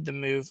played with the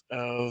move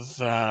of,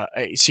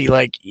 see,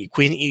 like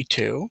queen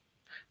e2,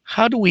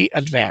 how do we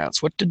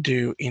advance? What to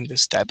do in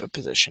this type of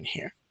position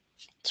here?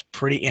 It's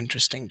pretty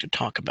interesting to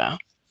talk about.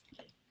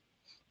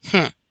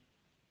 Hmm.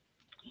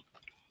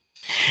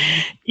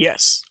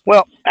 Yes.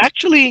 Well,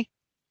 actually,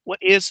 what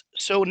is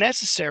so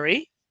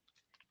necessary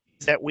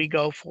is that we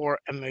go for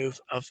a move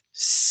of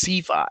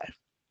c5.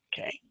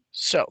 Okay.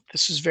 So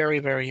this is very,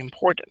 very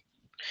important.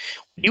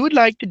 What you would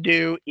like to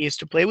do is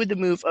to play with the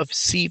move of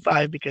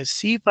c5 because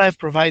c5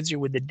 provides you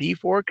with the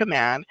d4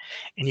 command,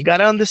 and you got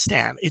to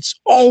understand it's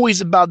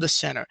always about the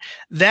center.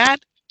 That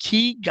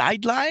key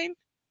guideline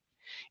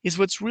is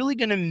what's really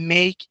going to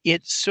make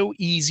it so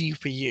easy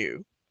for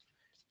you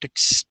to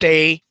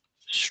stay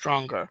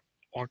stronger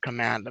or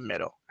command the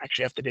middle.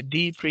 Actually, after the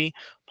d3,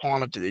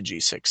 pawn up to the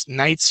g6,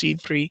 knight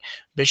c3,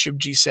 bishop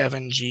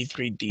g7,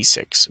 g3,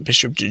 d6,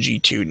 bishop to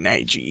g2,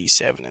 knight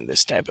ge7 in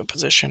this type of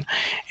position,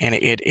 and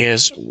it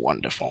is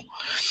wonderful.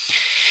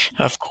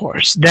 Of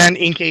course. Then,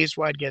 in case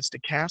white gets the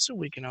castle,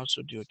 we can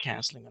also do a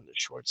castling on the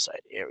short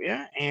side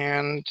area.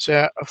 And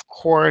of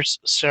course,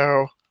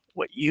 so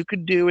what you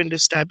could do in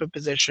this type of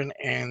position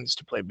is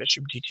to play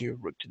bishop d2,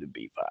 rook to the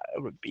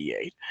b5, rook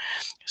b8.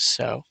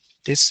 So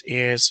this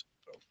is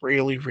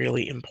really,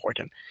 really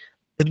important.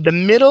 The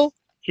middle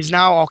is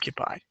now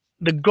occupied.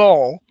 The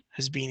goal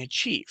has been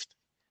achieved.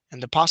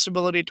 And the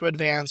possibility to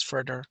advance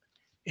further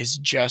is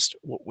just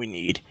what we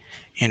need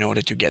in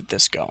order to get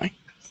this going.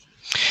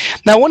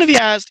 Now, one of you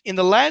asked, in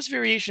the last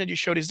variation that you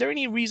showed, is there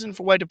any reason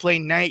for why to play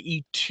knight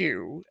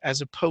e2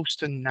 as opposed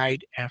to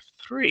knight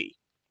f3?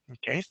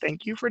 Okay,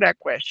 thank you for that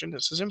question.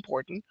 This is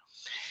important.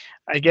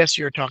 I guess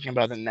you're talking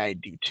about the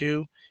knight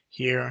d2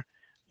 here.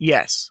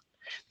 Yes.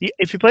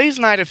 If he plays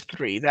knight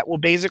f3, that will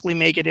basically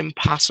make it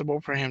impossible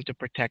for him to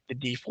protect the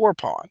d4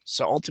 pawn.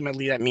 So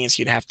ultimately, that means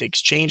he'd have to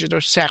exchange it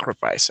or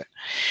sacrifice it.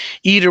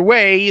 Either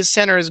way, his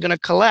center is going to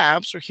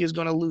collapse or he's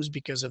going to lose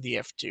because of the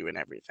f2 and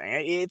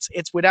everything.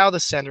 It's without the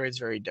center, it's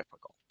very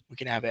difficult. We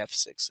can have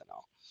f6 and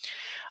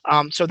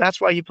all. So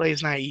that's why he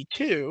plays knight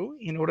e2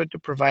 in order to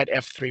provide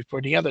f3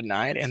 for the other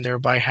knight and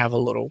thereby have a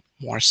little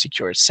more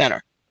secure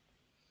center.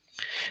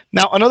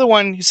 Now, another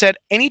one, he said,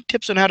 any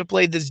tips on how to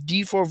play this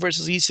d4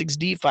 versus e6,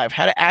 d5?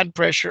 How to add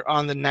pressure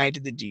on the knight to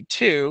the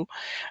d2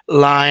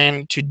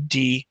 line to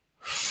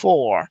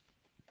d4?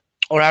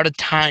 Or how to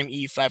time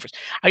e5.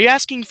 Are you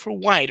asking for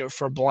white or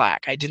for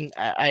black? I didn't.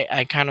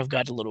 I kind of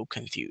got a little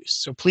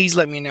confused. So please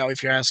let me know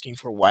if you're asking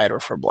for white or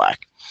for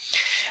black.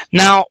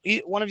 Now,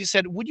 one of you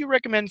said, would you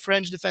recommend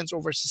French defense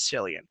over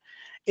Sicilian?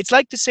 It's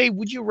like to say,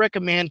 would you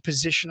recommend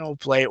positional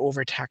play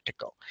over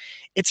tactical?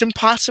 It's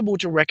impossible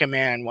to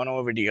recommend one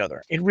over the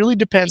other. It really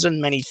depends on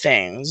many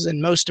things,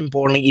 and most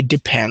importantly, it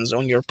depends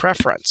on your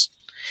preference.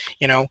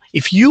 You know,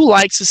 if you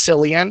like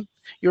Sicilian,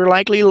 you're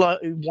likely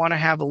want to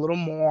have a little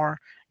more,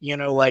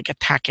 like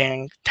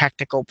attacking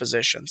tactical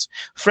positions.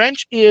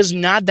 French is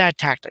not that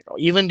tactical,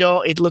 even though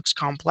it looks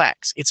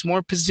complex. It's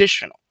more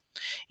positional.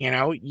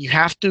 You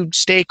have to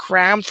stay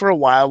crammed for a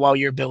while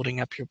you're building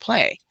up your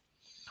play.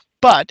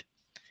 But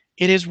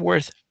it is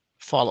worth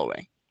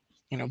following,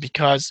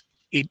 because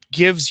it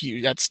gives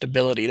you that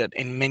stability that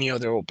in many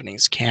other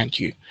openings can't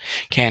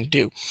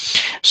do.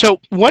 So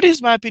what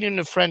is my opinion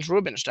of French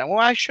Rubinstein? Well,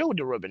 I showed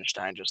the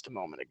Rubinstein just a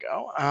moment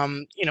ago.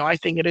 I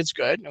think it is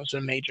good. It was a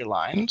major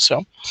line.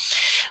 So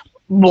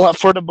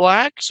for the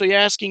black, so you're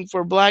asking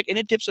for black,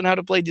 any tips on how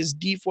to play this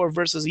d4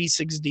 versus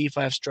e6,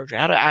 d5 structure?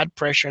 How to add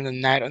pressure in the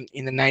knight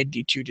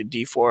d2 to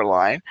d4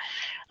 line?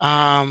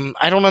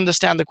 I don't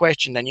understand the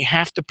question. Then you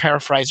have to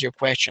paraphrase your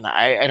question.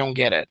 I don't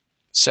get it.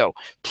 So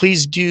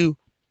please do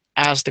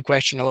ask the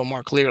question a little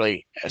more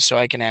clearly so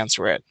I can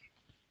answer it.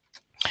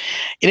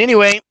 And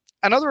anyway,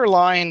 another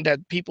line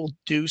that people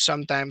do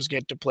sometimes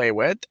get to play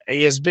with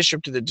is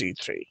bishop to the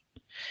d3.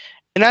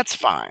 And that's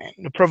fine.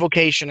 The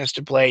provocation is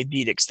to play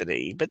d6 to the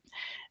e, but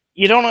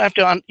you don't have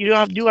to.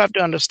 Do have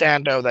to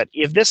understand though that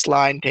if this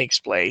line takes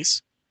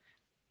place,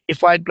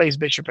 if white plays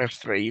bishop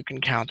f3, you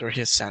can counter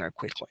his center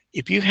quickly.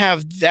 If you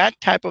have that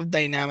type of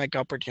dynamic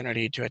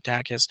opportunity to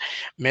attack his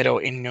middle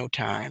in no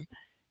time,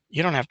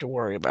 you don't have to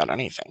worry about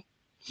anything.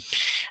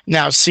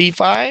 Now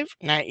c5,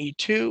 knight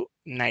e2,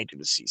 knight to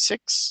the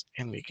c6,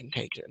 and we can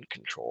take it and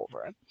control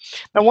over it.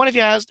 Now, one of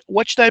you asked,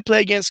 what should I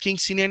play against king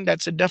c9?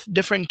 That's a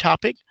different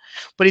topic.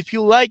 But if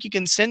you like, you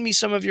can send me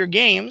some of your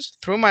games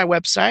through my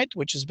website,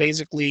 which is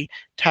basically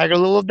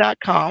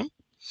tigerlilov.com.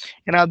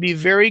 And I'll be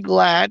very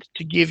glad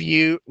to give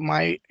you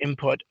my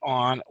input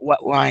on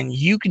what line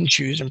you can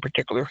choose, in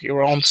particular,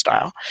 your own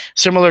style.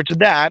 Similar to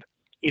that,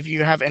 if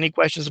you have any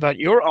questions about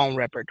your own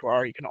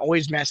repertoire, you can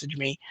always message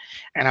me,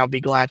 and I'll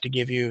be glad to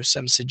give you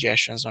some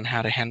suggestions on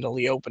how to handle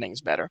the openings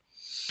better.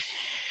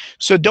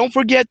 So don't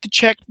forget to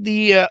check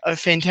the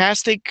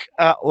fantastic,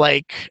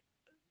 like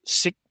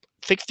 50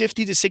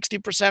 to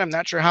 60%. I'm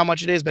not sure how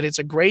much it is, but it's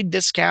a great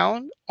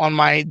discount on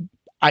my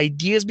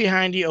ideas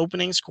behind the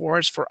opening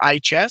scores for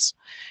iChess.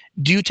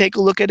 Do take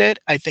a look at it.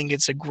 I think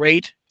it's a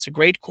great It's a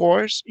great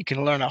course. You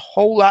can learn a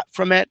whole lot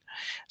from it.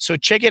 So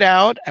check it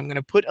out. I'm going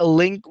to put a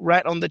link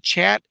right on the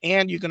chat,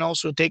 and you can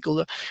also take a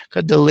look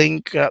at the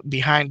link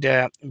behind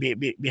the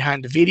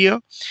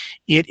video.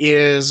 It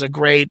is a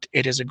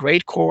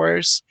great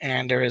course,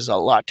 and there is a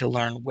lot to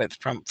learn with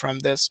from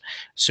this.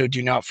 So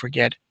do not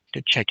forget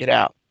to check it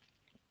out.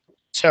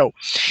 So,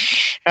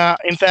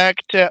 in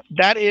fact,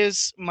 that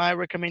is my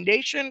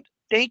recommendation.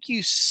 Thank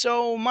you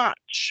so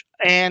much.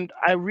 And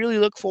I really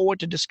look forward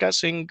to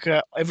discussing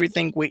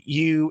everything with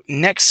you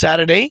next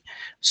Saturday.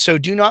 So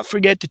do not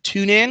forget to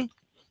tune in.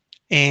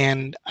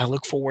 And I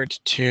look forward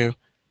to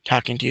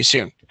talking to you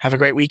soon. Have a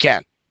great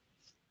weekend.